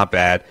Eagles. That's not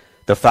bad.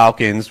 The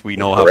Falcons, we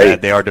know how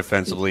bad they are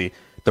defensively.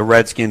 The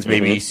Redskins,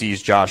 maybe he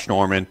sees Josh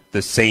Norman.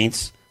 The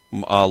Saints,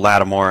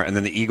 Lattimore, and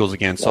then the Eagles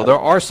again. So there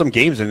are some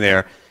games in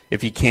there.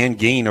 If he can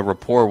gain a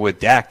rapport with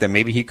Dak, then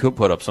maybe he could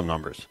put up some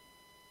numbers.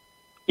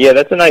 Yeah,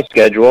 that's a nice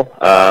schedule,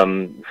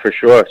 for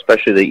sure,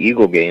 especially the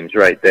Eagle games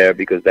right there,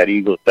 because that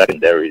Eagle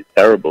secondary is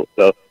terrible.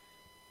 So,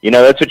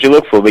 that's what you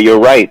look for. But you're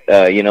right.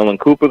 When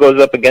Cooper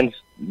goes up against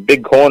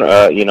big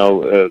corner,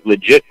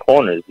 legit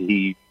corners,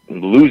 he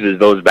loses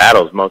those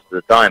battles most of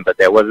the time. But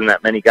there wasn't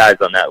that many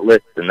guys on that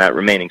list in that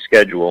remaining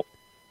schedule,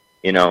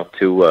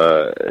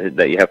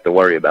 that you have to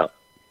worry about.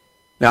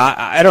 Now,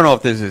 I don't know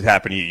if this has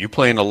happened to you. You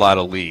play in a lot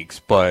of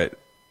leagues, but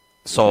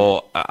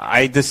so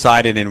I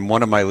decided in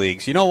one of my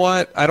leagues, you know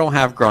what? I don't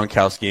have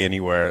Gronkowski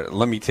anywhere.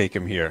 Let me take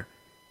him here.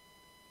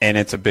 And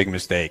it's a big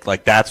mistake.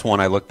 Like, that's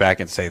when I look back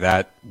and say,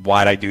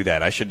 why'd I do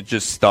that? I should have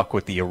just stuck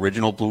with the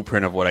original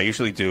blueprint of what I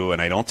usually do,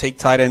 and I don't take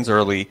tight ends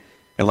early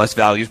unless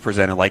value is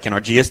presented, like in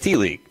our GST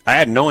league. I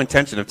had no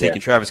intention of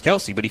taking Travis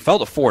Kelce, but he fell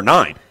to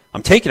 4.9.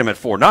 I'm taking him at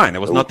 4.9. There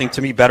was nothing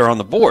to me better on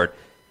the board.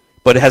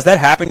 But has that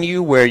happened to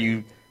you where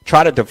you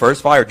try to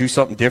diversify or do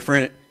something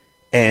different,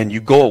 and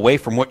you go away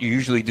from what you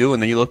usually do,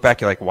 and then you look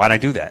back, you're like, why'd I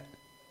do that?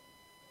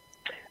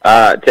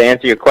 To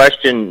answer your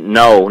question,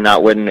 no,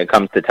 not when it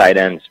comes to tight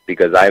ends,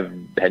 because I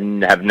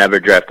have never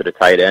drafted a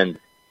tight end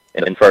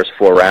in the first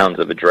 4 rounds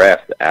of a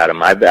draft,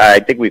 Adam. I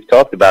think we've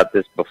talked about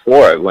this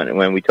before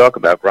when we talk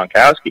about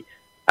Gronkowski.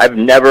 I've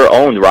never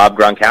owned Rob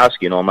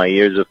Gronkowski in all my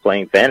years of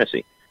playing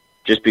fantasy,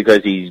 just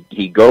because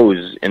he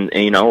goes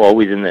in,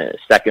 always in the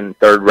second,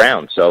 third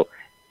round. So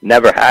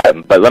never had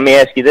him. But let me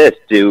ask you this: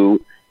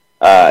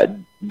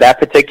 that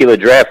particular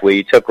draft where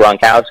you took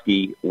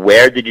Gronkowski,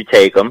 where did you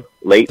take him?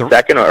 Late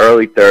second or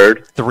early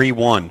third?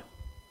 3-1.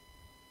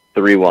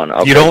 3-1.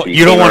 Okay,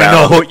 you don't want to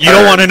know who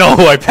don't want to know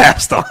who I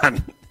passed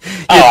on.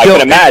 I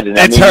can imagine.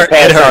 You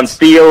passed on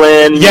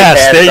Thielen.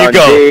 Yes, there you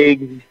go.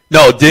 Diggs.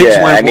 No, Diggs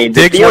went.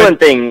 The Thielen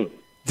thing.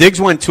 Diggs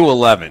went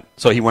 2-11,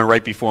 so he went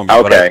right before me.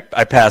 Okay. But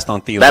I passed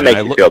on Thielen. That makes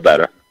you feel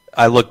better.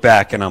 I look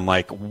back and I'm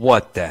like,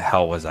 what the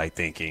hell was I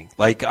thinking?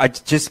 Like,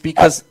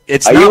 because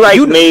it's Are not. You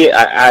like me?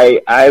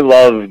 I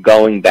love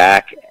going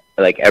back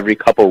like every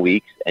couple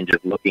weeks and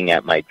just looking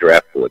at my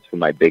draft boards for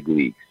my big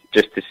leagues,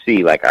 just to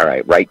see, like, all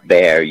right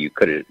there you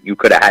could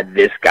have had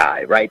this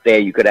guy, right there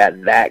you could have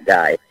had that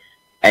guy,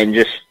 and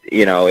just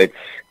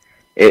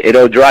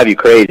it'll drive you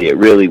crazy. It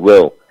really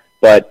will.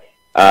 But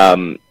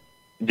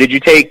you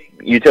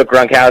took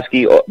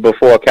Gronkowski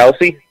before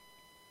Kelce?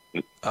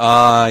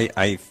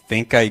 I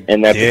think I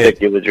in that did.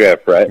 particular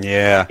draft, right?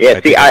 Yeah.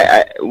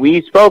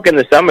 We spoke in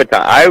the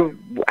summertime.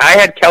 I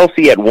had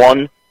Kelce at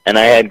 1, and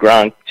I had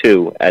Gronk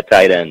 2 at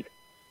tight end,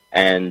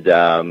 and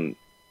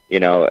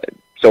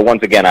so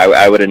once again,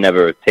 I would have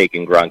never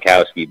taken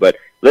Gronkowski. But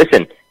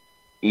listen,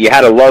 you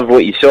had to love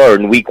what you saw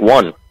in week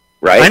 1,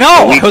 right? I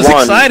know. I was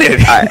excited.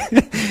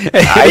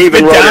 I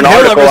even wrote an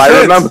article.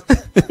 I remember.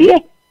 Yeah.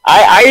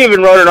 I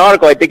even wrote an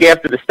article, I think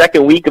after the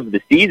second week of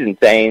the season,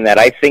 saying that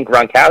I think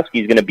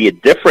Gronkowski is going to be a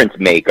difference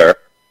maker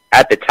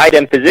at the tight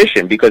end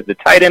position, because the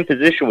tight end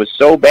position was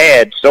so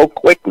bad so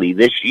quickly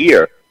this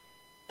year.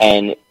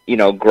 And,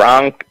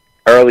 Gronk,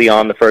 early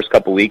on the first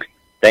couple weeks,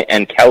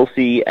 and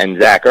Kelsey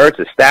and Zach Ertz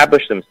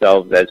established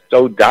themselves as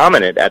so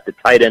dominant at the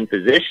tight end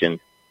position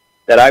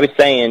that I was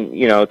saying,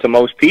 to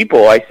most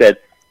people, I said,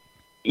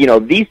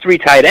 these three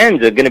tight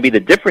ends are going to be the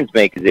difference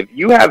makers. If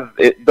you have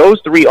those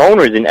three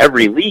owners in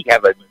every league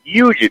have a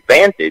huge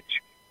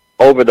advantage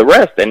over the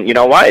rest. And you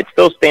know why? It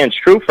still stands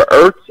true for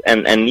Ertz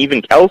and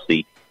even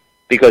Kelsey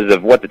because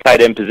of what the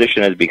tight end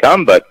position has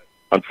become. But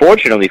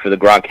unfortunately for the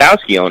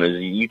Gronkowski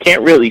owners, you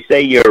can't really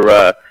say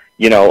you're,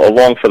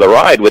 along for the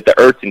ride with the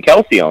Ertz and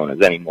Kelsey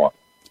owners anymore.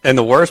 And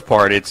the worst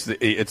part, it's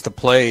the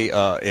play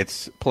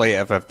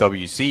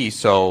FFWC.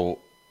 So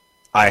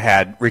I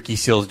had Ricky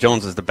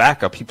Seals-Jones as the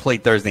backup. He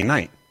played Thursday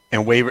night,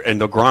 and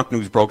the Gronk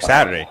news broke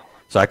Saturday,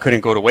 so I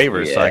couldn't go to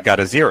waivers. So I got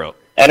a 0.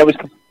 And it was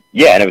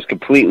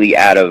completely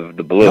out of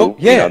the blue.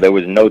 There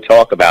was no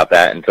talk about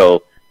that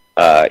until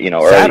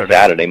early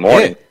Saturday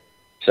morning.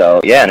 Yeah. So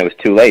and it was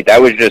too late.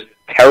 That was just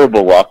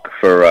terrible luck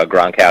for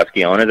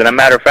Gronkowski owners. And a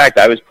matter of fact,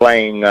 I was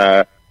playing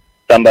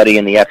somebody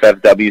in the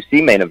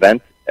FFWC main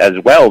event as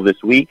well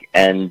this week,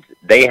 and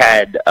they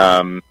had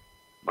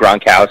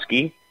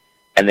Gronkowski.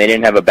 And they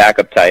didn't have a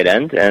backup tight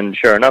end, and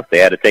sure enough, they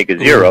had to take a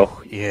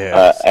 0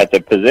 at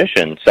the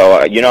position.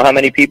 So you know how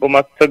many people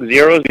must have took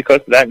zeros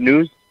because of that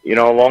news,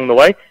 along the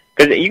way?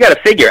 Because you got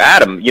to figure,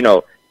 Adam,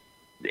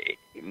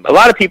 a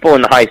lot of people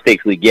in the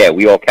high-stakes league,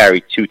 we all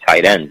carry 2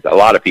 tight ends. A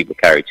lot of people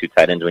carry 2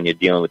 tight ends when you're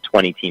dealing with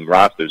 20-team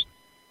rosters.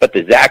 But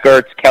the Zach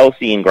Ertz,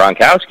 Kelsey, and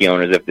Gronkowski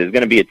owners, if there's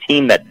going to be a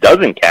team that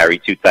doesn't carry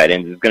 2 tight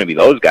ends, it's going to be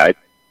those guys.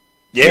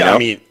 Yeah,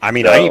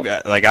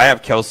 I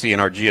have Kelsey in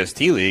our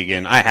GST league,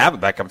 and I have a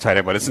backup tight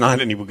end, but it's not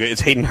any good.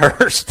 It's Hayden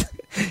Hurst,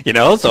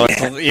 So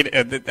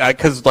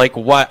because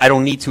I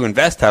don't need to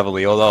invest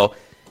heavily. Although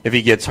if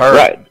he gets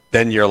hurt,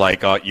 then you're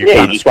like, you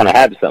just want to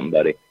have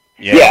somebody.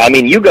 Yeah,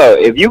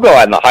 if you go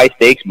out in the high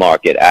stakes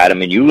market,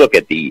 Adam, and you look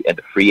at the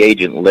free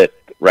agent list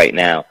right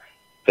now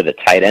for the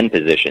tight end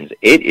positions,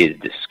 it is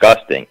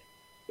disgusting.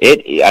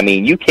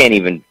 You can't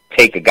even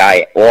take a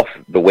guy off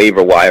the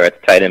waiver wire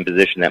at the tight end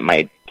position that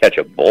might catch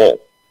a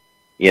ball.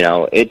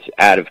 It's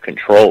out of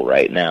control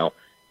right now.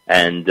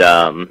 And,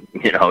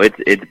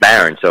 it's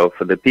barren. So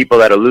for the people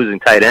that are losing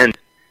tight ends,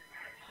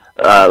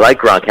 like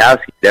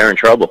Gronkowski, they're in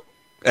trouble.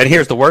 And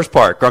here's the worst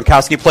part.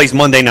 Gronkowski plays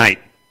Monday night.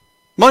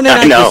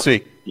 This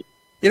week.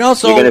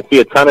 So you're going to see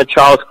a ton of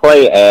Charles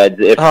Clay ads.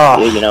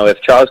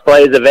 If Charles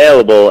Clay is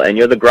available and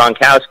you're the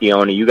Gronkowski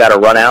owner, you got to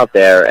run out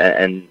there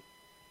and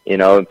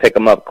pick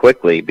him up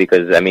quickly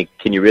because,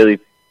 can you really,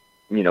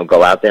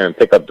 go out there and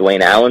pick up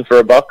Dwayne Allen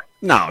for $1?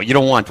 No, you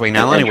don't want Dwayne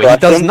Allen anyway. He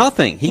does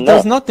nothing. He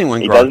does nothing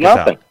when Gronk is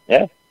out.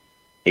 Yeah,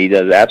 he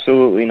does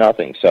absolutely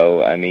nothing. So,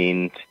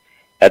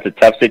 that's a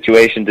tough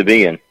situation to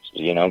be in,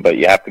 but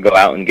you have to go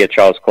out and get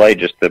Charles Clay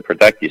just to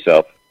protect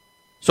yourself.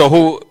 So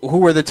who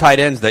were the tight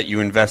ends that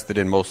you invested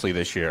in mostly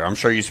this year? I'm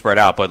sure you spread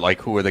out, but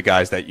who are the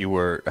guys that you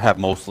have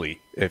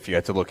mostly if you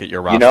had to look at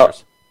your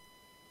rosters?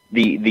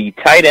 The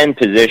tight end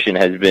position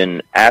has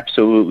been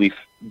absolutely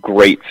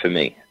great for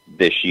me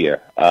this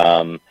year.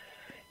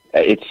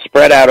 It's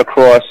spread out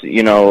across,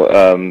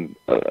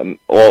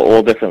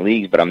 all different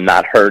leagues, but I'm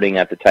not hurting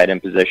at the tight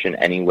end position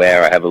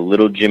anywhere. I have a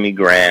little Jimmy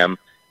Graham.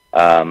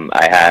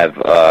 I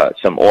have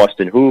some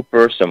Austin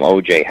Hooper, some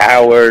O.J.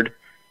 Howard.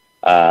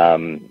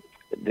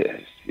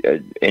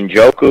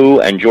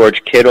 Njoku and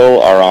George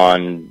Kittle are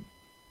on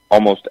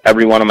almost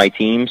every one of my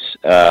teams.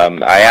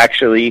 I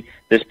actually,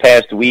 this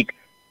past week,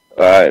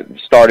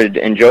 started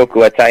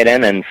Njoku at tight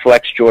end and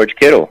flexed George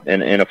Kittle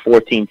in a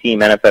 14-team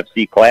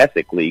NFFC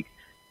Classic League.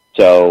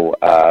 So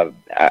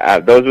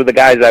those were the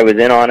guys I was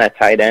in on at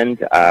tight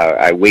end.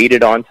 I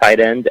waited on tight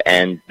end,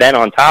 and then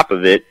on top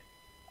of it,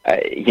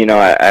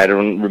 I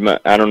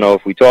don't know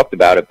if we talked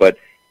about it, but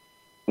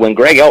when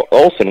Greg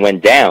Olsen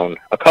went down,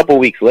 a couple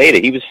weeks later,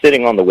 he was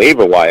sitting on the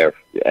waiver wire,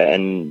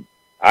 and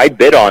I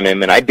bid on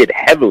him, and I bid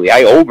heavily.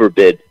 I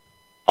overbid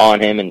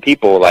on him, and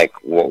people were like,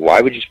 well,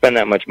 why would you spend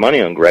that much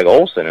money on Greg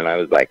Olsen? And I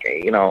was like,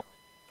 hey,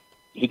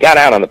 he got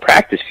out on the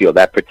practice field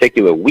that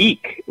particular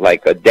week,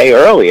 like a day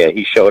earlier.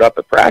 He showed up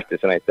at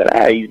practice, and I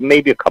said, he's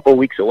maybe a couple of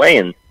weeks away,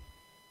 and,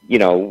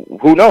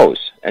 who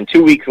knows? And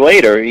 2 weeks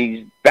later,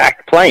 he's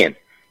back playing.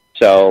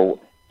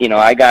 So,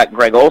 I got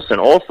Greg Olsen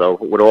also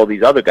with all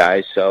these other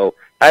guys. So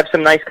I have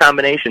some nice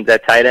combinations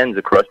at tight ends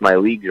across my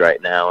leagues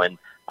right now, and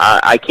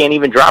I can't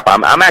even drop.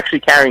 I'm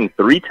actually carrying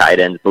 3 tight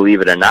ends,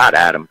 believe it or not,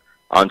 Adam,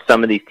 on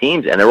some of these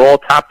teams, and they're all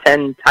top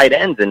 10 tight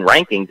ends in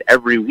rankings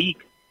every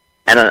week.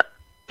 And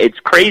it's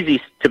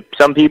crazy to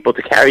some people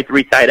to carry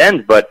 3 tight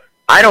ends, but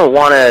I don't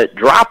want to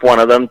drop one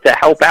of them to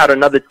help out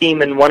another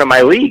team in one of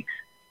my leagues.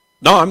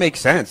 No, it makes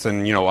sense.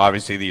 And,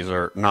 obviously these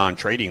are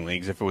non-trading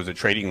leagues. If it was a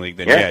trading league,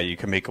 then, you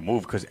can make a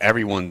move because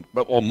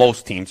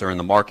most teams are in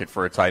the market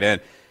for a tight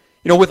end.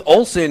 With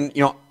Olsen,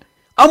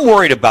 I'm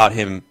worried about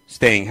him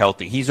staying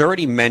healthy. He's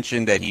already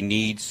mentioned that he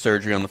needs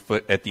surgery on the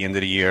foot at the end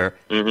of the year.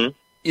 Mm-hmm.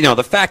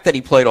 The fact that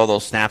he played all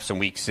those snaps in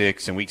Week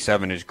 6 and Week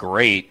 7 is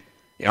great.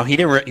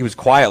 He was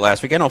quiet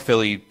last week. I know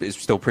Philly is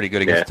still pretty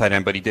good against the tight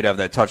end, but he did have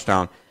that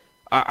touchdown.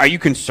 Are you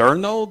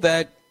concerned, though,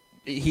 that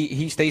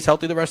he stays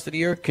healthy the rest of the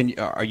year?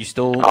 Are you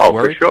still for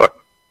worried? sure.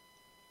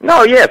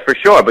 No, yeah, for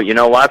sure. But you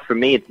know what? For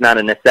me, it's not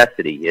a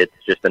necessity. It's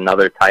just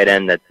another tight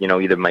end that's,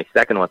 either my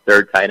second or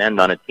third tight end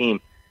on a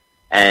team.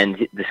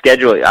 And the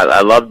schedule,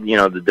 I love,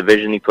 the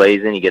division he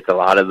plays in. He gets a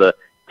lot of the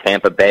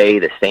Tampa Bay,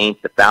 the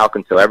Saints, the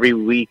Falcons. So every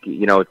week,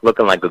 it's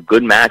looking like a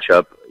good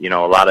matchup, a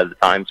lot of the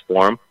times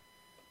for him.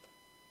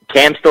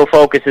 Cam still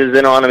focuses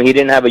in on him. He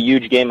didn't have a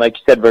huge game, like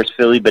you said, versus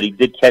Philly, but he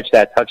did catch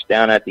that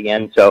touchdown at the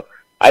end. So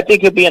I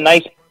think he'll be a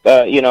nice,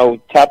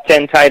 top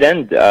 10 tight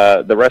end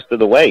the rest of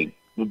the way.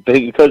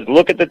 Because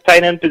look at the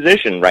tight end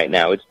position right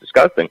now. It's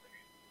disgusting.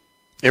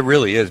 It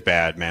really is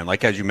bad, man.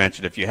 Like, as you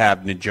mentioned, if you have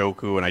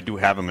Njoku, and I do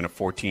have him in a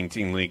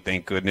 14-team league,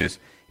 thank goodness.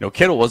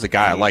 Kittle was a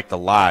guy I liked a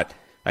lot.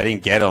 I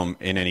didn't get him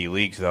in any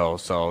leagues, though.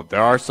 So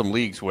there are some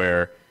leagues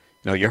where,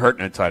 you're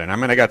hurting a tight end. I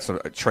mean, I got some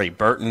Trey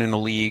Burton in the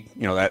league.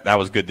 That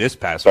was good this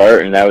past week.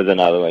 Burton, that was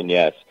another one,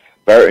 yes.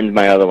 Burton's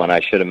my other one.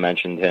 I should have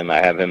mentioned him. I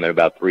have him in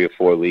about 3 or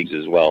 4 leagues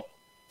as well.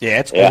 Yeah,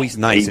 it's always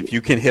nice. If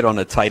you can hit on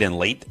a tight end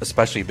late,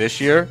 especially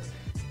this year,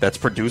 that's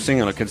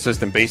producing on a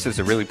consistent basis,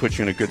 it really puts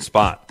you in a good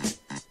spot.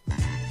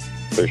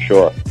 For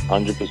sure.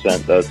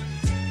 100% does.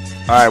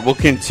 All right, we'll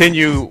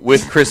continue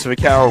with Chris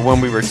Vaccaro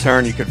when we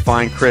return. You can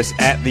find Chris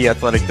at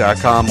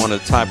theathletic.com, one of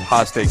the top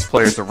high-stakes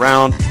players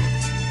around.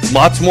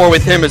 Lots more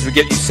with him as we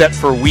get you set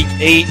for Week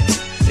 8.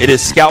 It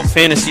is Scout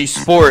Fantasy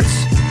Sports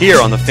here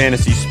on the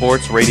Fantasy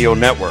Sports Radio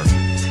Network.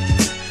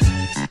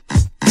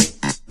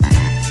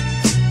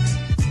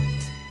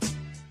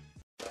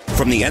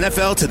 From the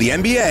NFL to the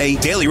NBA,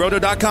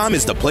 DailyRoto.com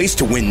is the place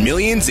to win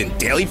millions in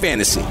daily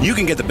fantasy. You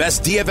can get the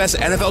best DFS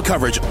NFL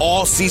coverage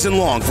all season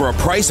long for a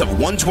price of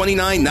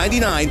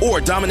 $129.99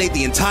 or dominate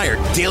the entire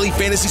daily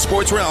fantasy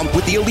sports realm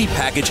with the Elite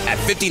Package at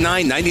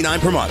 $59.99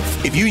 per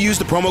month. If you use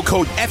the promo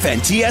code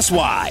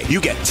FNTSY,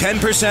 you get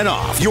 10%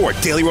 off your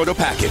Daily Roto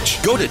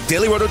package. Go to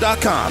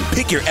DailyRoto.com,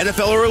 pick your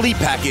NFL or Elite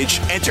Package,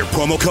 enter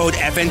promo code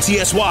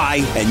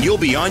FNTSY, and you'll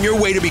be on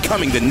your way to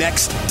becoming the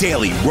next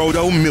Daily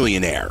Roto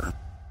millionaire.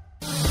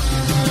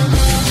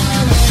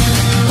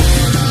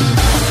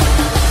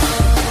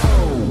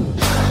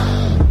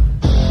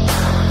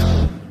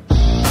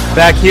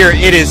 Back here,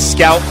 it is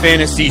Scout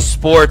Fantasy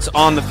Sports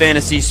on the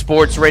Fantasy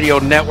Sports Radio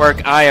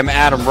Network. I am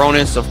Adam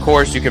Ronis. Of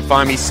course, you can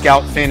find me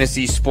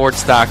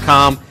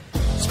scoutfantasysports.com.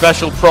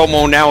 Special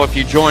promo now if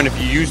you join. If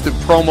you use the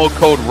promo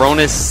code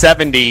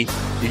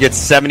RONIS70, you get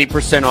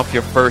 70% off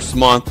your first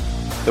month.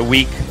 The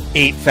Week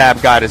 8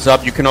 Fab Guide is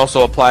up. You can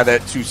also apply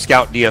that to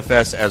Scout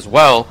DFS as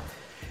well.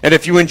 And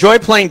if you enjoy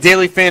playing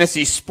daily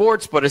fantasy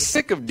sports but are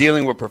sick of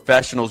dealing with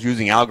professionals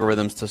using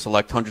algorithms to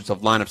select hundreds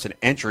of lineups and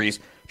entries,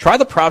 try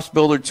the Props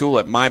Builder tool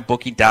at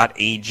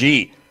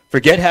mybookie.ag.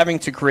 Forget having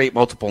to create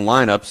multiple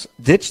lineups,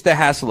 ditch the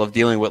hassle of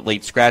dealing with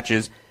late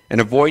scratches,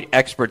 and avoid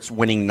experts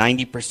winning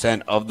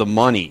 90% of the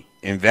money.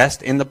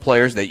 Invest in the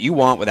players that you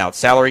want without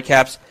salary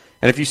caps,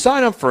 and if you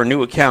sign up for a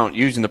new account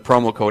using the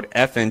promo code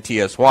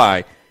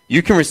FNTSY,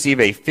 you can receive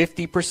a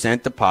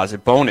 50%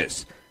 deposit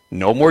bonus.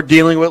 No more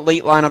dealing with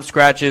late lineup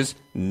scratches,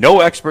 no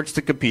experts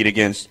to compete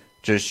against,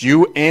 just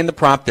you and the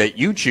prop that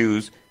you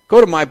choose.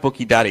 Go to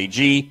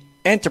mybookie.ag,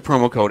 enter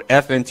promo code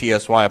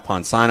FNTSY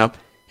upon sign-up,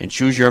 and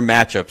choose your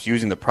matchups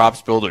using the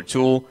Props Builder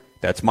tool.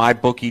 That's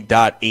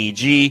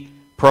mybookie.ag,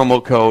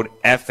 promo code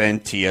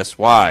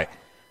FNTSY.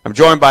 I'm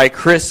joined by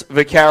Chris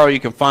Vaccaro. You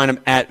can find him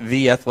at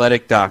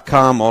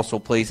theathletic.com. Also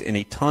plays in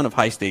a ton of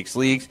high-stakes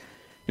leagues.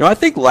 I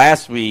think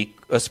last week,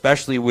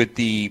 especially with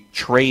the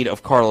trade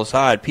of Carlos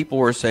Hyde, people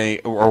were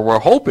saying, or were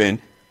hoping,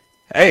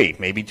 hey,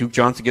 maybe Duke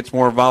Johnson gets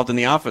more involved in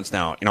the offense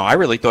now. I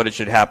really thought it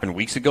should happen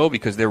weeks ago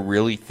because they're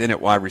really thin at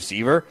wide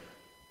receiver.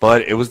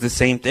 But it was the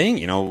same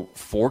thing,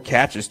 4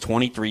 catches,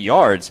 23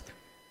 yards.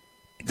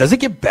 Does it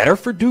get better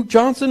for Duke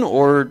Johnson,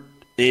 or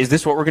is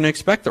this what we're going to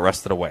expect the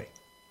rest of the way?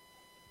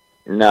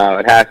 No,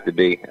 it has to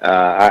be.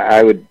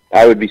 I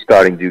would be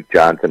starting Duke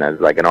Johnson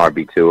as like an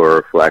RB2 or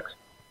a flex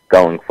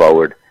going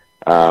forward.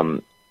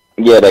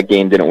 That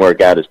game didn't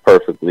work out as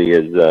perfectly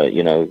as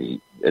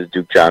as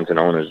Duke Johnson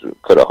owners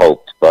could have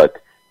hoped,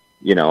 but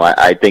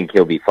I think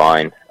he'll be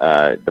fine.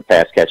 The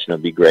pass catching will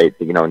be great.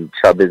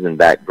 Chubb isn't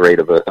that great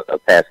of a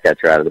pass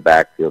catcher out of the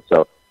backfield,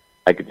 so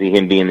I could see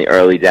him being the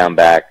early down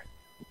back,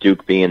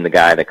 Duke being the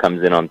guy that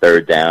comes in on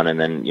third down, and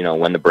then,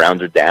 when the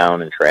Browns are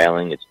down and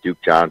trailing, it's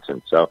Duke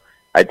Johnson. So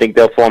I think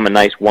they'll form a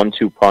nice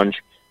 1-2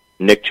 punch.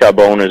 Nick Chubb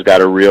owners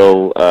got a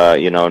real,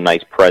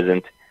 nice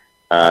present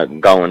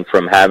going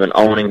from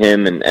owning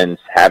him and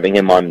having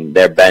him on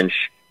their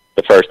bench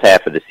the first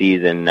half of the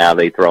season. Now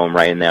they throw him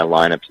right in their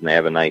lineups, and they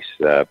have a nice,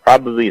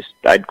 probably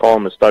I'd call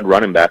him a stud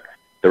running back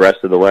the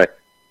rest of the way.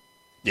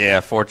 Yeah,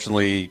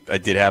 fortunately, I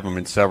did have him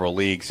in several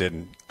leagues,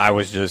 and I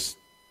was just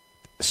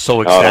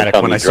so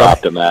ecstatic when I saw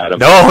him. Adam.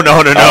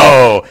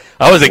 No.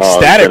 I was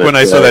ecstatic when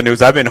I saw that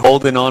news. I've been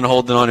holding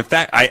on. In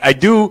fact, I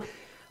do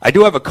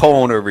have a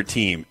co-owner of a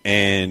team,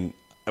 and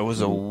it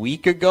was a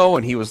week ago,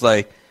 and he was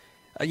like,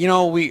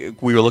 we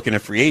were looking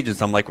at free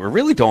agents. I'm like, we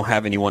really don't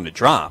have anyone to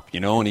drop,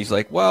 And he's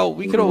like, well,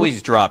 we could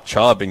always drop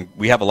Chubb, and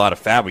we have a lot of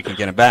fab. We can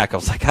get him back. I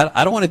was like,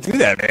 I don't want to do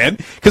that, man.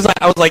 Because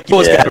I was like,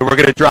 we're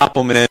going to drop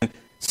him, and then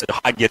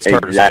Hyde gets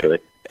hurt. Exactly.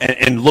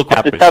 And look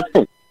what that's happens. The tough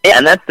thing. Yeah,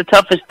 and that's the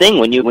toughest thing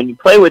when you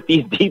play with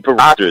these deeper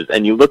rosters,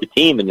 and you look at the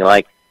team, and you're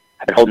like,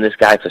 I've been holding this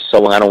guy for so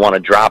long, I don't want to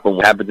drop him.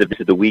 What happens if this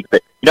is the week?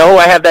 But who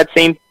I have that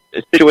same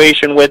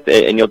situation with,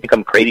 and you'll think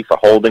I'm crazy for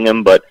holding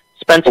him, but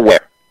Spencer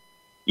Ware.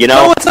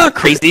 No, it's not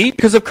crazy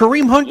because of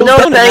Kareem Hunt.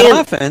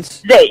 That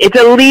offense. It's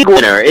a league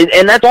winner,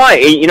 and that's why.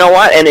 You know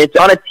what? And it's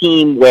on a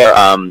team where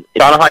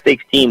it's on a high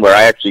stakes team where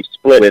I actually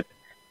split with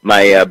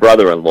my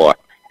brother-in-law,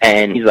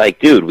 and he's like,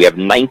 "Dude, we have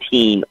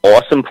 19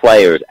 awesome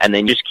players, and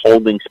then just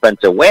holding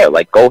Spencer Ware.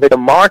 Like, go hit the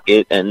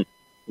market and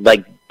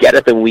like get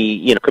it that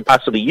we could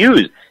possibly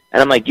use."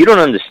 And I'm like, "You don't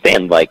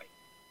understand. Like,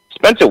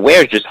 Spencer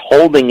Ware is just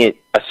holding it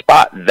a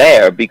spot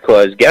there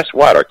because guess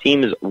what? Our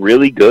team is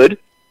really good."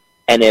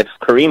 And if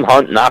Kareem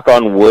Hunt, knock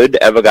on wood,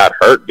 ever got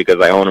hurt, because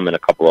I own him in a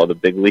couple other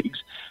big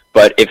leagues,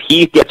 but if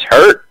he gets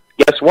hurt,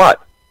 guess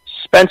what?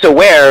 Spencer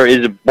Ware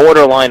is a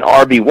borderline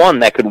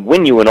RB1 that could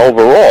win you an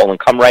overall and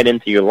come right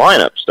into your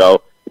lineup.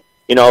 So,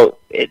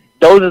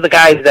 those are the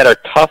guys that are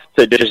tough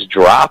to just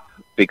drop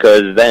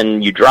because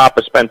then you drop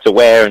a Spencer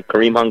Ware and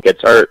Kareem Hunt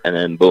gets hurt, and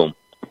then boom.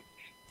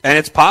 And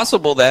it's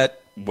possible that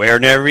Ware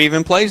never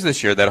even plays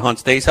this year, that Hunt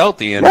stays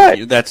healthy, and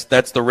right.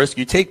 that's the risk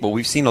you take. But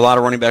we've seen a lot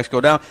of running backs go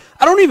down.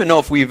 I don't even know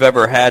if we've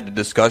ever had a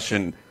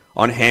discussion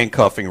on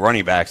handcuffing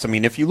running backs. I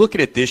mean, if you look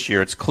at it this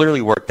year, it's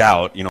clearly worked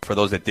out. For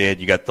those that did,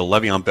 you got the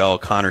Le'Veon Bell,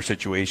 Connor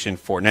situation,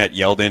 Fournette,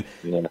 Yeldon.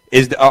 Yeah.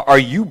 Are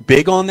you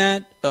big on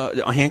that,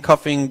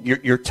 handcuffing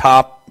your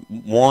top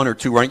one or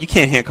two running? You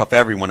can't handcuff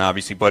everyone,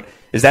 obviously, but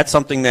is that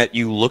something that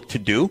you look to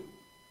do?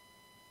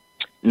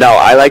 No,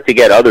 I like to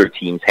get other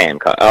teams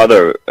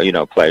other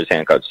players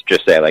handcuffs.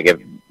 Just say, like,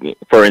 if,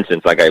 for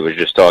instance, like I was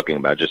just talking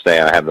about, just say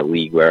I have a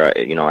league where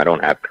I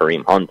don't have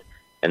Kareem Hunt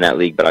in that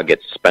league, but I'll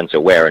get Spencer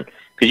Ware, and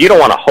because you don't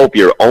want to hope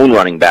your own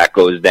running back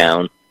goes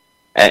down,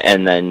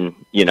 and then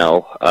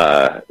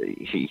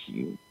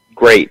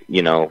great,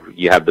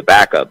 you have the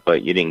backup,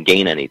 but you didn't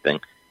gain anything.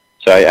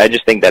 So I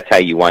just think that's how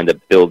you wind up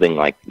building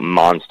like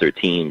monster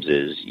teams.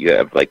 Is you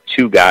have like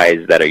two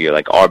guys that are your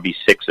like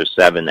RB6 or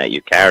 7 that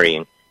you're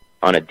carrying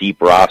on a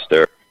deep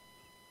roster,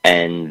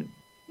 and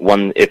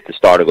one, if the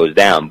starter goes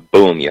down,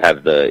 boom, you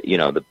have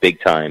the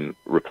big time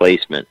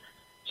replacement.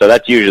 So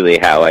that's usually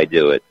how I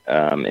do it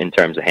in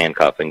terms of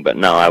handcuffing. But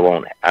no, I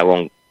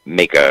won't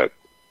make a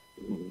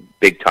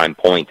big time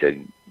point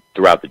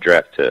throughout the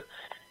draft to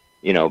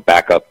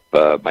back up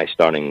my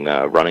starting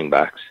running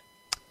backs.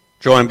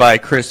 Joined by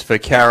Chris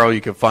Vaccaro.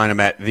 You can find him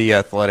at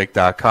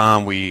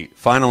theathletic.com. We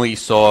finally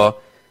saw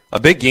a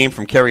big game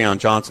from Kerryon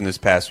Johnson this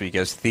past week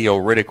as Theo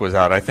Riddick was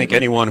out. I think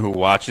anyone who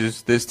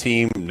watches this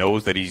team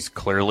knows that he's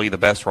clearly the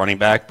best running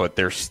back, but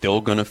they're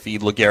still going to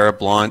feed LeGarrette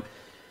Blount.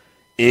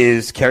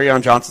 Is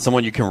Kerryon Johnson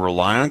someone you can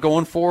rely on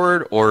going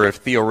forward, or if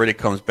Theo Riddick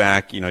comes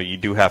back, you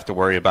do have to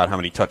worry about how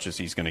many touches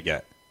he's going to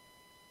get?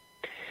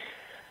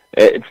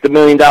 It's the $1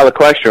 million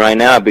question right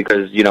now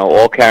because,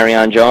 all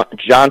Kerryon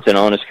Johnson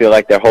owners feel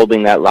like they're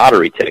holding that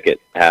lottery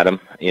ticket, Adam,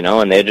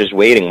 and they're just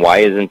waiting. Why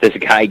isn't this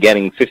guy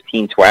getting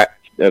 15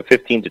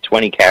 to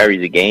 20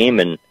 carries a game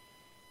and,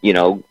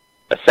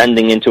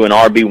 ascending into an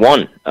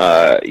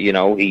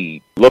RB1?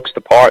 He looks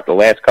the part the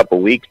last couple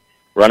of weeks,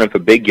 running for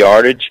big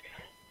yardage.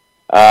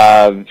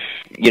 When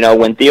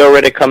Theo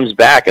Riddick comes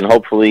back, and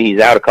hopefully he's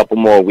out a couple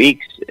more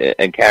weeks,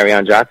 and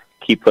Kerryon Johnson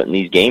keep putting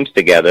these games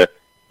together,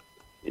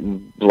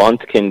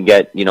 Blount can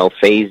get,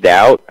 phased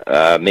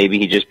out. Maybe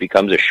he just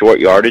becomes a short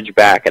yardage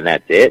back, and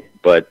that's it.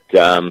 But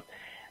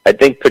I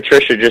think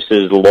Patricia just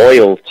is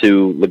loyal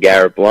to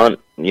LeGarrette Blount,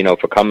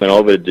 for coming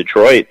over to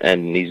Detroit,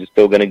 and he's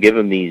still going to give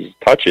him these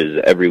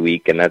touches every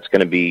week, and that's going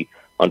to be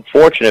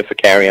unfortunate for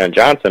Kerryon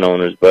Johnson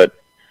owners.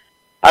 But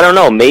I don't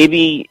know,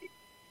 maybe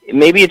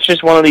it's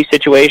just one of these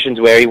situations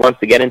where he wants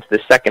to get into the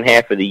second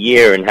half of the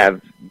year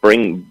and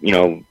bring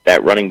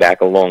that running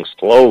back along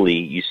slowly.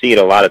 You see it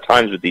a lot of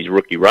times with these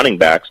rookie running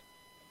backs.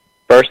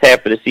 First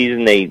half of the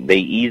season, they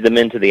ease them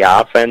into the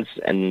offense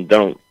and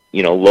don't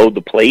load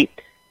the plate.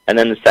 And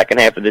then the second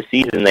half of the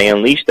season, they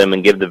unleash them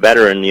and give the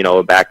veteran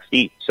a back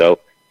seat. So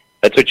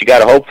that's what you got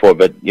to hope for.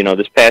 But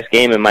this past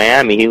game in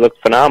Miami, he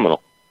looked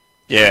phenomenal.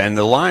 Yeah, and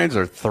the Lions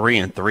are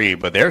 3-3,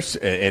 but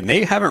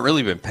they haven't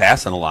really been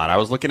passing a lot. I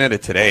was looking at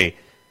it today.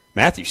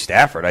 Matthew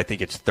Stafford, I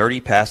think it's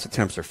 30 pass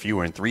attempts or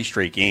fewer in 3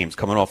 straight games,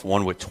 coming off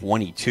one with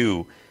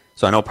 22.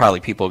 So I know probably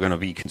people are going to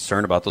be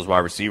concerned about those wide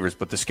receivers,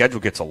 but the schedule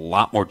gets a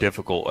lot more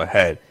difficult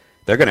ahead.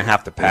 They're going to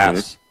have to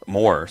pass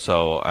more.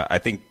 So I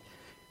think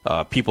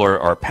people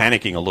are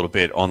panicking a little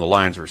bit on the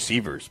Lions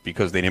receivers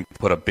because they didn't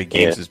put up big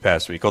games this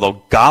past week.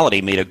 Although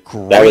Golladay made a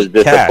great That was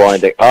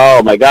disappointing. Catch.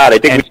 Oh, my God. I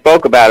think we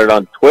spoke about it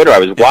on Twitter. I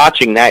was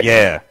watching that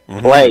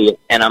play,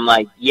 and I'm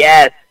like,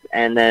 yes,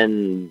 and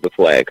then the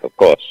flag, of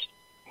course.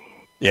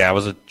 Yeah, it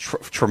was a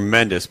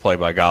tremendous play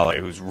by Golladay,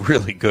 who's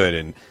really good,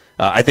 and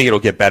I think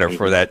it'll get better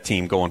for that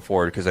team going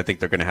forward because I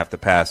think they're going to have to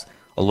pass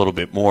a little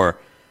bit more.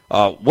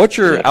 What's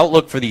your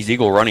outlook for these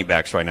Eagle running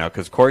backs right now?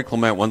 Because Corey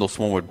Clement, Wendell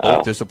Smallwood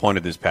both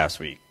disappointed this past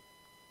week.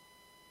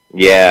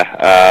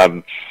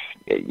 Yeah,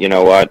 you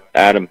know what,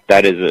 Adam?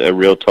 That is a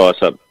real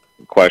toss-up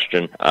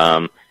question.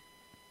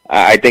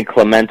 I think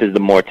Clement is the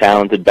more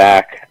talented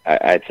back.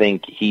 I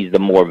think he's the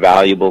more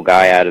valuable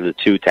guy out of the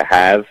two to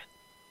have.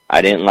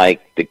 I didn't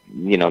like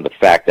the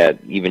fact that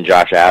even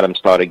Josh Adams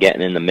started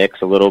getting in the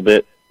mix a little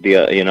bit.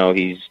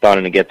 He's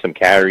starting to get some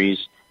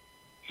carries.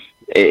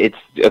 It's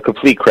a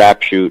complete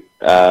crapshoot.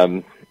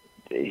 I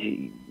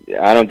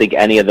don't think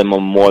any of them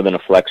are more than a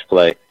flex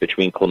play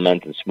between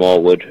Clement and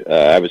Smallwood.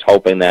 I was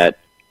hoping that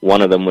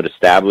one of them would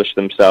establish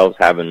themselves,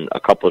 having a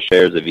couple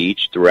shares of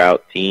each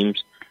throughout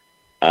teams.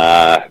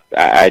 I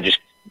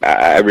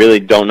really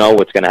don't know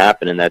what's going to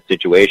happen in that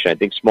situation. I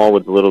think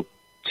Smallwood's a little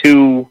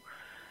too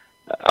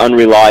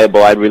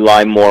unreliable. I'd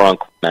rely more on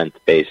Clement,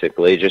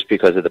 basically, just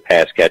because of the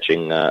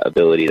pass-catching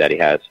ability that he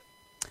has.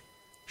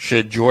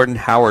 Should Jordan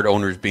Howard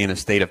owners be in a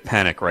state of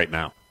panic right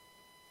now?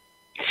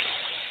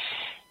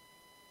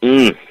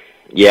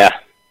 Yeah.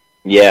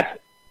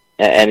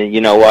 And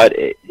you know what?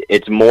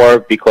 It's more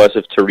because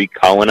of Tariq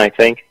Cohen, I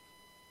think,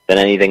 than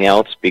anything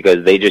else,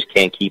 because they just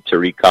can't keep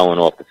Tariq Cohen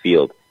off the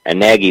field. And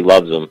Nagy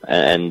loves him.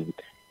 And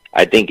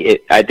I think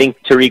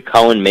Tariq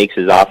Cohen makes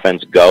his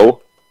offense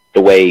go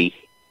the way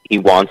he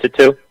wants it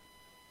to.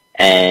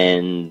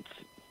 And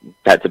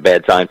that's a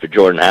bad sign for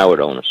Jordan Howard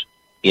owners.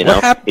 Even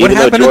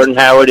though Jordan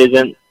Howard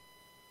isn't.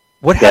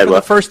 What happened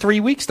the first 3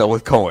 weeks, though,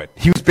 with Cohen?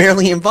 He was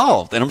barely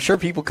involved, and I'm sure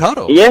people cut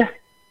him. Yeah,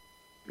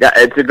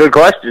 it's a good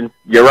question.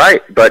 You're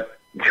right, but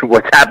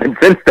what's happened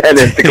since then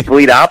is the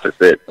complete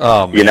opposite.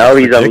 Oh, man, he's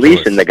ridiculous.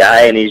 Unleashing the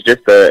guy, and he's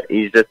just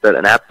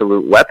an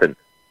absolute weapon.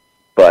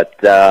 But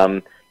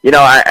Jordan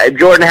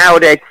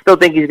Howard, I still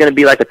think he's going to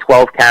be like a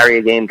 12 carry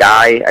a game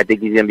guy. I think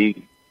he's going to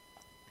be,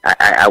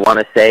 I want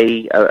to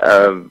say,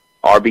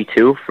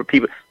 RB2 for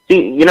people.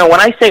 See, when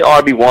I say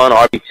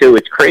RB1, RB2,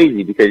 it's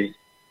crazy because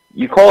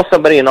you call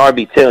somebody an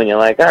RB2 and you're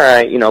like, all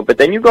right, but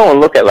then you go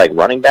and look at like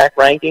running back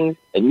rankings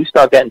and you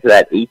start getting to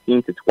that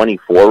 18 to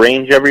 24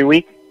 range every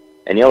week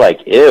and you're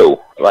like, ew,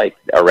 like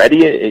already,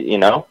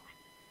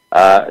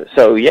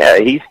 So yeah,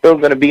 he's still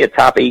going to be a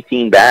top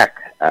 18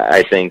 back,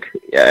 I think,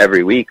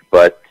 every week,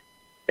 but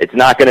it's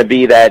not going to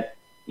be that,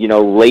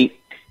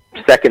 late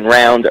second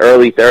round,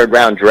 early third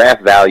round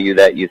draft value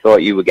that you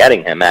thought you were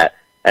getting him at.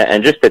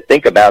 And just to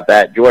think about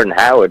that, Jordan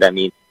Howard, I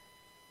mean,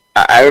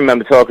 I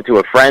remember talking to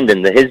a friend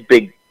and the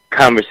big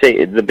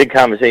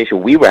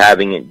conversation we were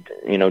having in,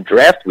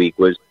 draft week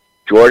was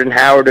Jordan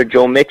Howard or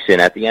Joe Mixon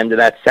at the end of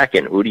that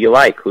second. Who do you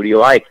like?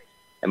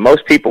 And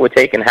most people were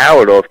taking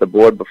Howard off the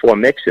board before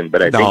Mixon,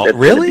 but I think that's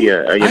going to be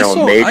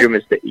a major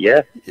mistake.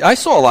 Yeah. I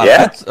saw a lot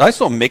of I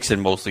saw Mixon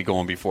mostly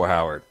going before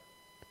Howard.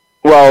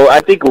 Well, I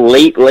think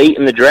late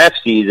in the draft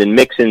season,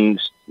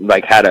 Mixon's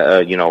had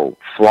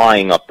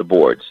flying up the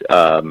boards.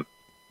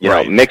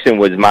 Right. Mixon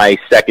was my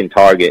second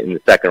target in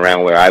the second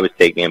round where I was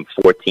taking him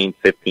 14th,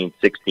 15th,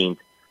 16th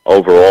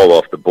overall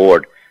off the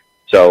board.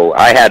 So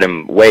I had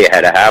him way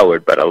ahead of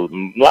Howard, but a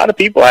lot of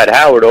people had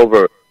Howard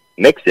over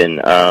Mixon,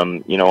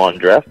 on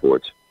draft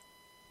boards.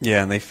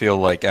 Yeah, and they feel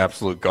like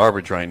absolute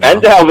garbage right now.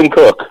 And Dalvin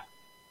Cook.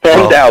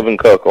 Dalvin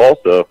Cook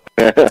also.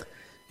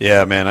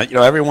 Yeah, man.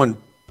 Everyone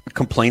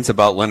complains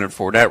about Leonard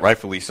Fournette,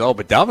 rightfully so,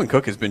 but Dalvin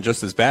Cook has been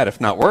just as bad, if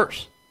not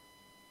worse.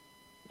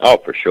 Oh,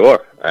 for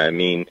sure. I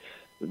mean,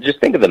 just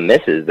think of the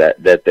misses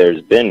that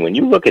there's been. When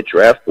you look at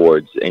draft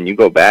boards and you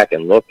go back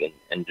and look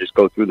and just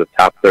go through the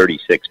top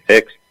 36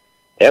 picks,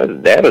 there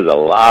was a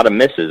lot of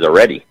misses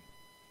already.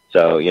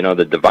 So,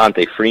 the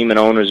Devontae Freeman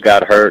owners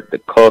got hurt, the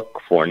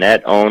Cook,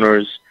 Fournette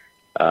owners,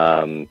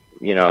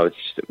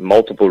 it's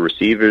multiple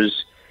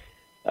receivers,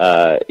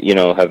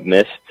 have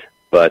missed.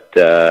 But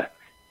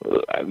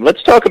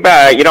let's talk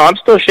about, I'm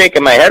still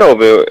shaking my head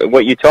over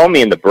what you told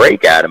me in the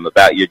break, Adam,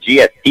 about your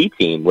GST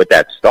team with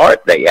that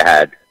start that you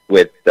had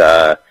with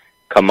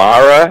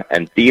Kamara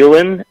and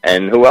Thielen,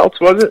 and who else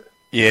was it?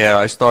 Yeah,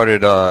 I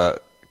started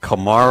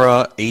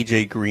Kamara,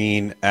 A.J.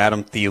 Green,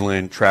 Adam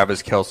Thielen,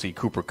 Travis Kelce,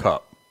 Cooper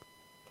Kupp.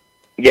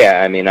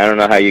 Yeah, I mean, I don't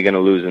know how you're going to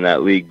lose in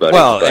that league, buddy.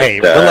 Well,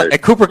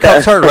 Cooper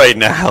Kupp's hurt right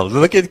now.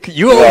 Look at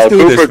you always do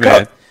Cooper this,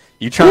 man. Kupp.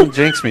 You trying to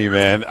jinx me,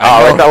 man. It's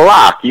a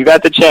lock. You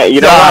got the chance.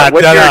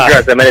 What's your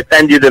address? I'm going to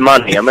send you the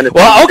money.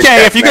 Well,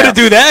 okay, if you're going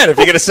to do that, if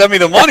you're going to send me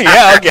the money,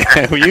 yeah,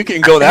 okay. Well, you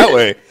can go that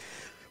way.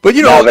 But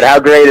but how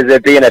great is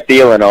it being a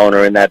Thielen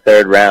owner in that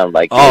third round?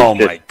 Like,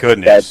 my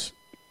goodness.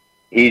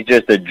 He's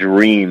just a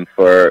dream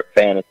for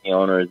fantasy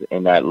owners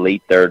in that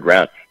late third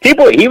round. He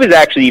was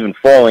actually even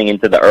falling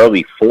into the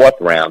early fourth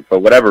round for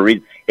whatever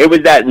reason. It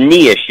was that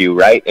knee issue,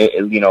 right?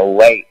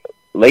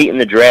 Late in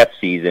the draft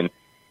season,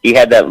 he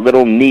had that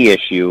little knee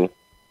issue.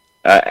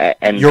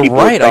 And you're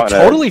right. I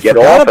totally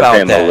forgot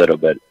about that. A little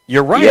bit.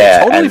 You're right.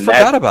 I totally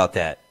forgot about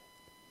that.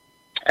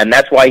 And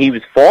that's why he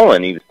was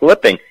falling. He was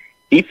slipping.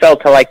 He fell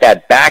to like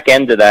that back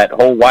end of that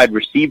whole wide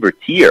receiver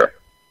tier.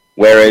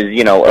 Whereas,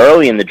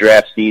 early in the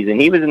draft season,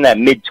 he was in that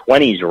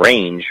mid-20s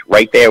range,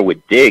 right there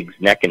with Diggs,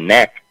 neck and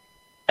neck.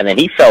 and then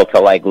he fell to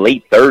like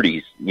late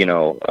 30s,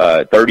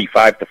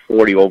 35 to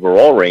 40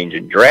 overall range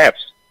in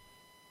drafts.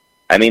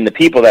 I mean, the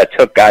people that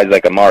took guys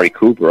like Amari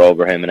Cooper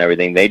over him and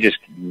everything,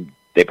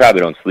 they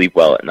probably don't sleep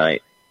well at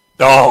night.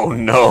 Oh,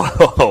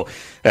 no.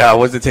 Yeah, I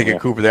wasn't taking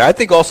Cooper there. I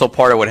think also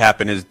part of what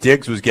happened is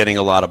Diggs was getting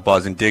a lot of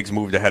buzz, and Diggs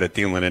moved ahead of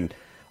Thielen, and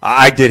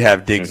I did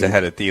have Diggs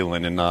ahead of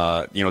Thielen, and,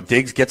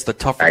 Diggs gets the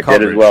tougher coverage. I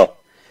did as well.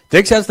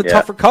 Diggs has the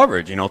tougher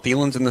coverage.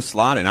 Thielen's in the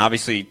slot, and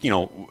obviously,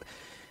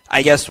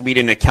 I guess we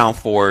didn't account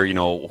for,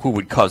 who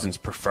would Cousins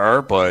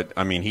prefer, but,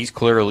 I mean, he's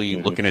clearly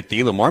looking at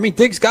Thielen more. I mean,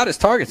 Diggs got his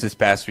targets this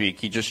past week.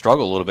 He just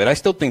struggled a little bit. I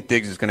still think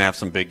Diggs is going to have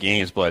some big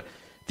games, but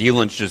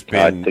Thielen's just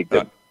been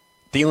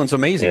Thielen's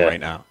amazing right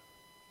now.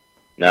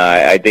 No,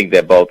 I think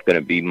they're both going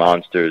to be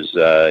monsters.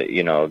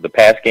 The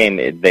pass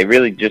game, they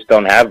really just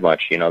don't have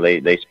much.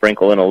 They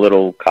sprinkle in a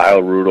little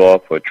Kyle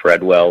Rudolph or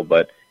Treadwell,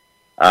 but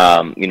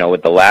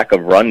with the lack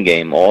of run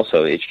game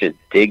also, it's just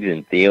Diggs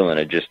and Thielen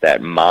are just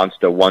that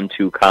monster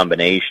 1-2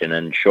 combination.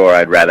 And sure,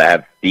 I'd rather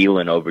have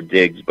Thielen over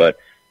Diggs, but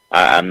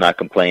I'm not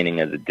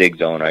complaining as a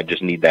Diggs owner. I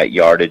just need that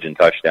yardage and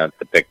touchdowns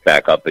to pick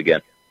back up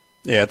again.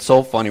 Yeah, it's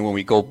so funny when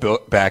we go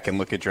back and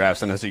look at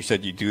drafts, and as you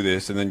said, you do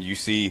this, and then you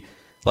see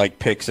like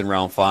picks in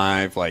round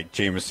 5, like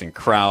Jamison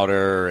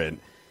Crowder and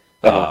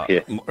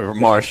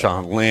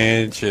Marshawn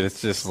Lynch, and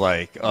it's just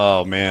like,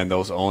 oh man,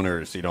 those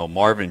owners,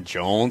 Marvin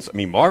Jones. I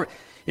mean,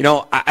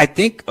 I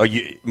think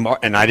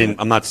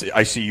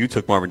I see you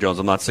took Marvin Jones.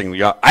 I'm not singling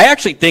you out. I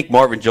actually think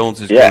Marvin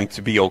Jones is going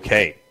to be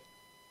okay.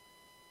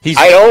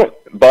 I don't,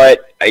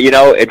 but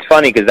it's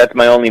funny because that's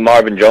my only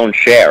Marvin Jones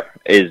share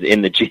is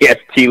in the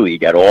GST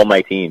league at all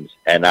my teams,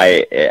 and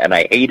I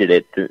hated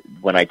it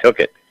when I took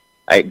it.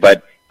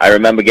 But I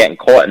remember getting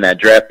caught in that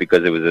draft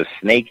because it was a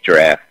snake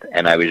draft,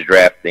 and I was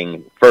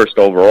drafting first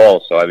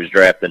overall, so I was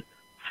drafting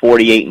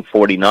 48 and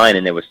 49,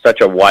 and there was such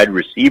a wide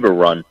receiver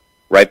run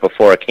right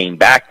before it came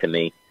back to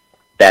me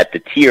that the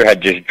tier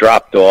had just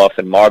dropped off,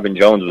 and Marvin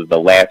Jones was the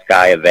last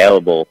guy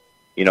available,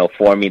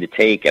 for me to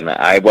take, and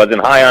I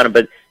wasn't high on him,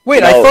 but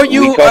wait, I thought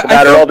we talk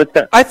about it all the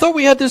time. I thought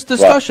we had this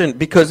discussion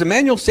because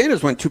Emmanuel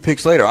Sanders went 2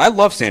 picks later. I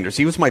love Sanders.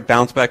 He was my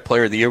bounce back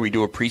player of the year. We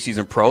do a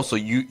preseason pro, so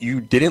you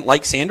didn't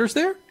like Sanders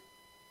there?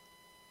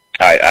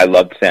 I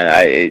loved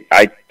Sanders.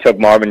 I took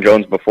Marvin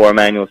Jones before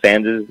Emmanuel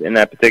Sanders in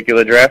that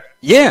particular draft.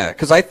 Yeah,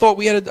 because I thought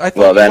we had.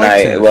 Then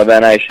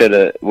I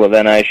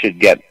should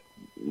get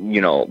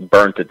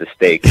burnt at the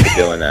stake for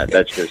doing that.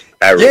 That's just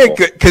terrible. Yeah,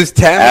 because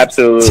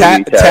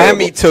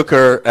Tammy took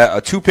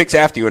her 2 picks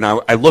after you, and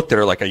I looked at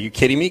her like, "Are you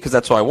kidding me?" Because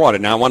that's what I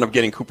wanted. Now I wound up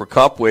getting Cooper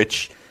Kupp,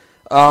 which,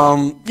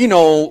 There's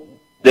no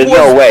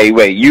way.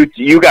 Wait,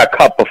 you got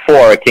Kupp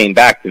before it came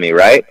back to me,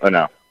 right? Or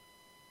no?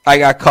 I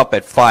got Kupp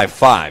at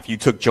 5.5. You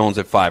took Jones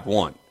at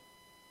 5.1.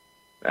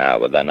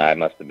 Well, then I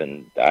must have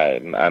been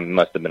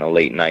a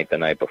late night the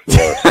night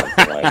before or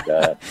something like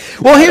that.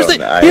 Well,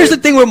 here's the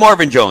thing with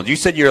Marvin Jones. You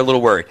said you're a little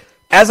worried.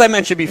 As I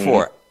mentioned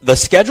before, the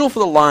schedule for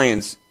the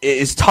Lions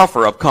is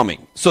tougher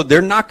upcoming. So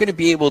they're not going to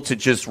be able to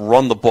just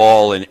run the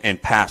ball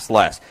and pass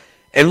less.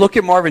 And look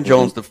at Marvin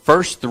Jones the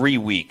first 3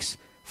 weeks.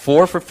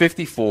 4 for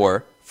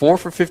 54, 4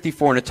 for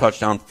 54 and a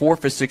touchdown, 4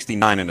 for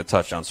 69 and a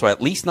touchdown. So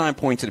at least 9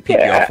 points in the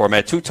PPR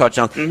format, 2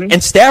 touchdowns.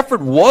 And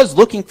Stafford was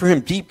looking for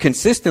him deep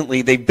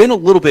consistently. They've been a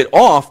little bit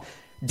off.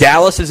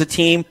 Dallas is a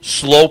team,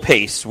 slow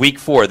pace, week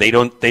 4. They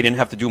didn't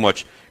have to do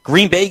much.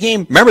 Green Bay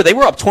game, remember, they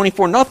were up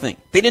 24-0.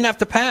 They didn't have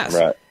to pass.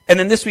 Right. And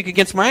then this week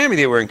against Miami,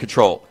 they were in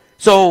control.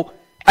 So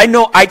I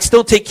know I'd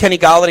still take Kenny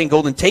Golladay and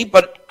Golden Tate,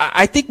 but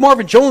I think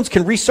Marvin Jones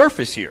can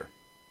resurface here.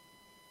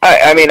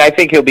 I mean, I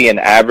think he'll be an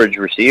average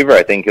receiver.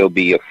 I think he'll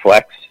be a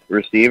flex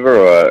receiver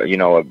or,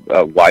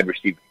 a wide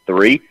receiver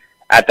 3.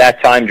 At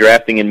that time,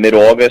 drafting in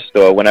mid-August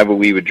or whenever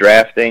we were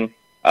drafting,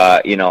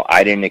 I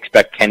didn't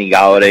expect Kenny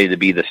Golladay to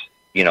be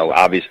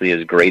obviously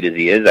as great as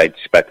he is. I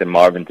expected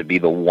Marvin to be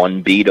the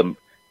 1B to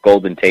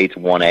Golden Tate's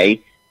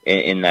 1A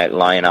in that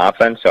Lion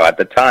offense. So at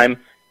the time,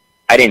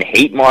 I didn't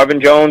hate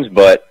Marvin Jones,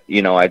 but,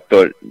 I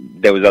thought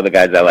there was other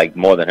guys I liked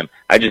more than him.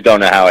 I just don't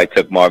know how I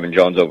took Marvin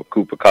Jones over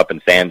Cooper Kupp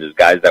and Sanders,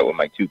 guys that were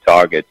my 2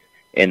 targets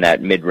in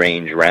that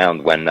mid-range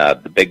round when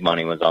the big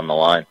money was on the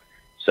line.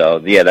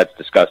 So, yeah, that's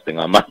disgusting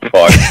on my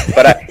part.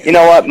 But you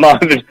know what,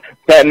 Marvin,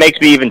 that makes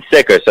me even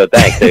sicker, so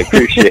thanks. I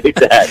appreciate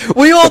that.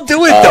 We all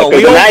do it, though.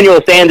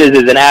 Emmanuel Sanders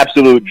is an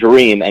absolute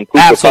dream, and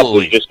Cooper Kupp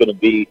is just going to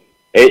be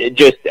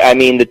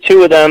the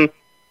 2 of them,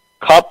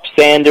 Kupp,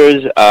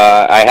 Sanders,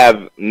 I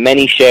have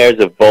many shares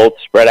of both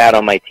spread out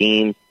on my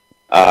team.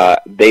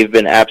 They've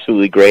been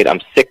absolutely great.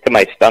 I'm sick to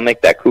my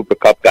stomach that Cooper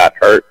Kupp got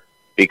hurt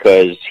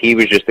because he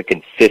was just a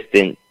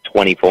consistent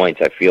 20 points,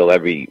 I feel,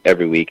 every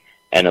week,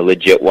 and a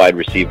legit wide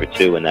receiver,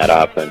 too, in that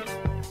offense.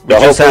 So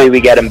hopefully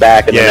we get him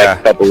back in the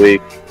next couple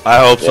weeks.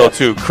 I hope so,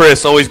 too.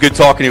 Chris, always good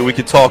talking to you. We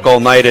could talk all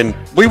night, and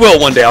we will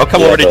one day. I'll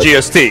come over to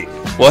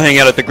GST. We'll hang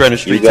out at the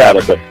Greenwich Street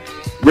Tavern.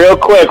 Real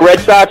quick, Red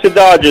Sox or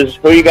Dodgers?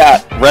 Who you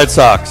got? Red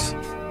Sox.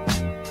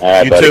 All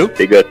right, you buddy. too?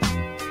 Be good.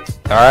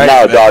 All right.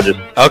 No, Dodgers.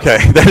 Okay.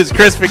 That is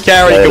Chris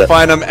McCarry. You can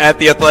find him at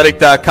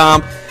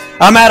theathletic.com.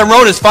 I'm Adam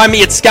Ronis. Find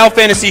me at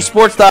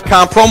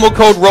scoutfantasysports.com. Promo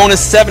code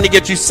RONIS7 to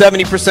get you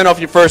 70% off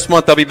your first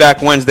month. I'll be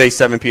back Wednesday,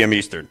 7 p.m.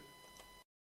 Eastern.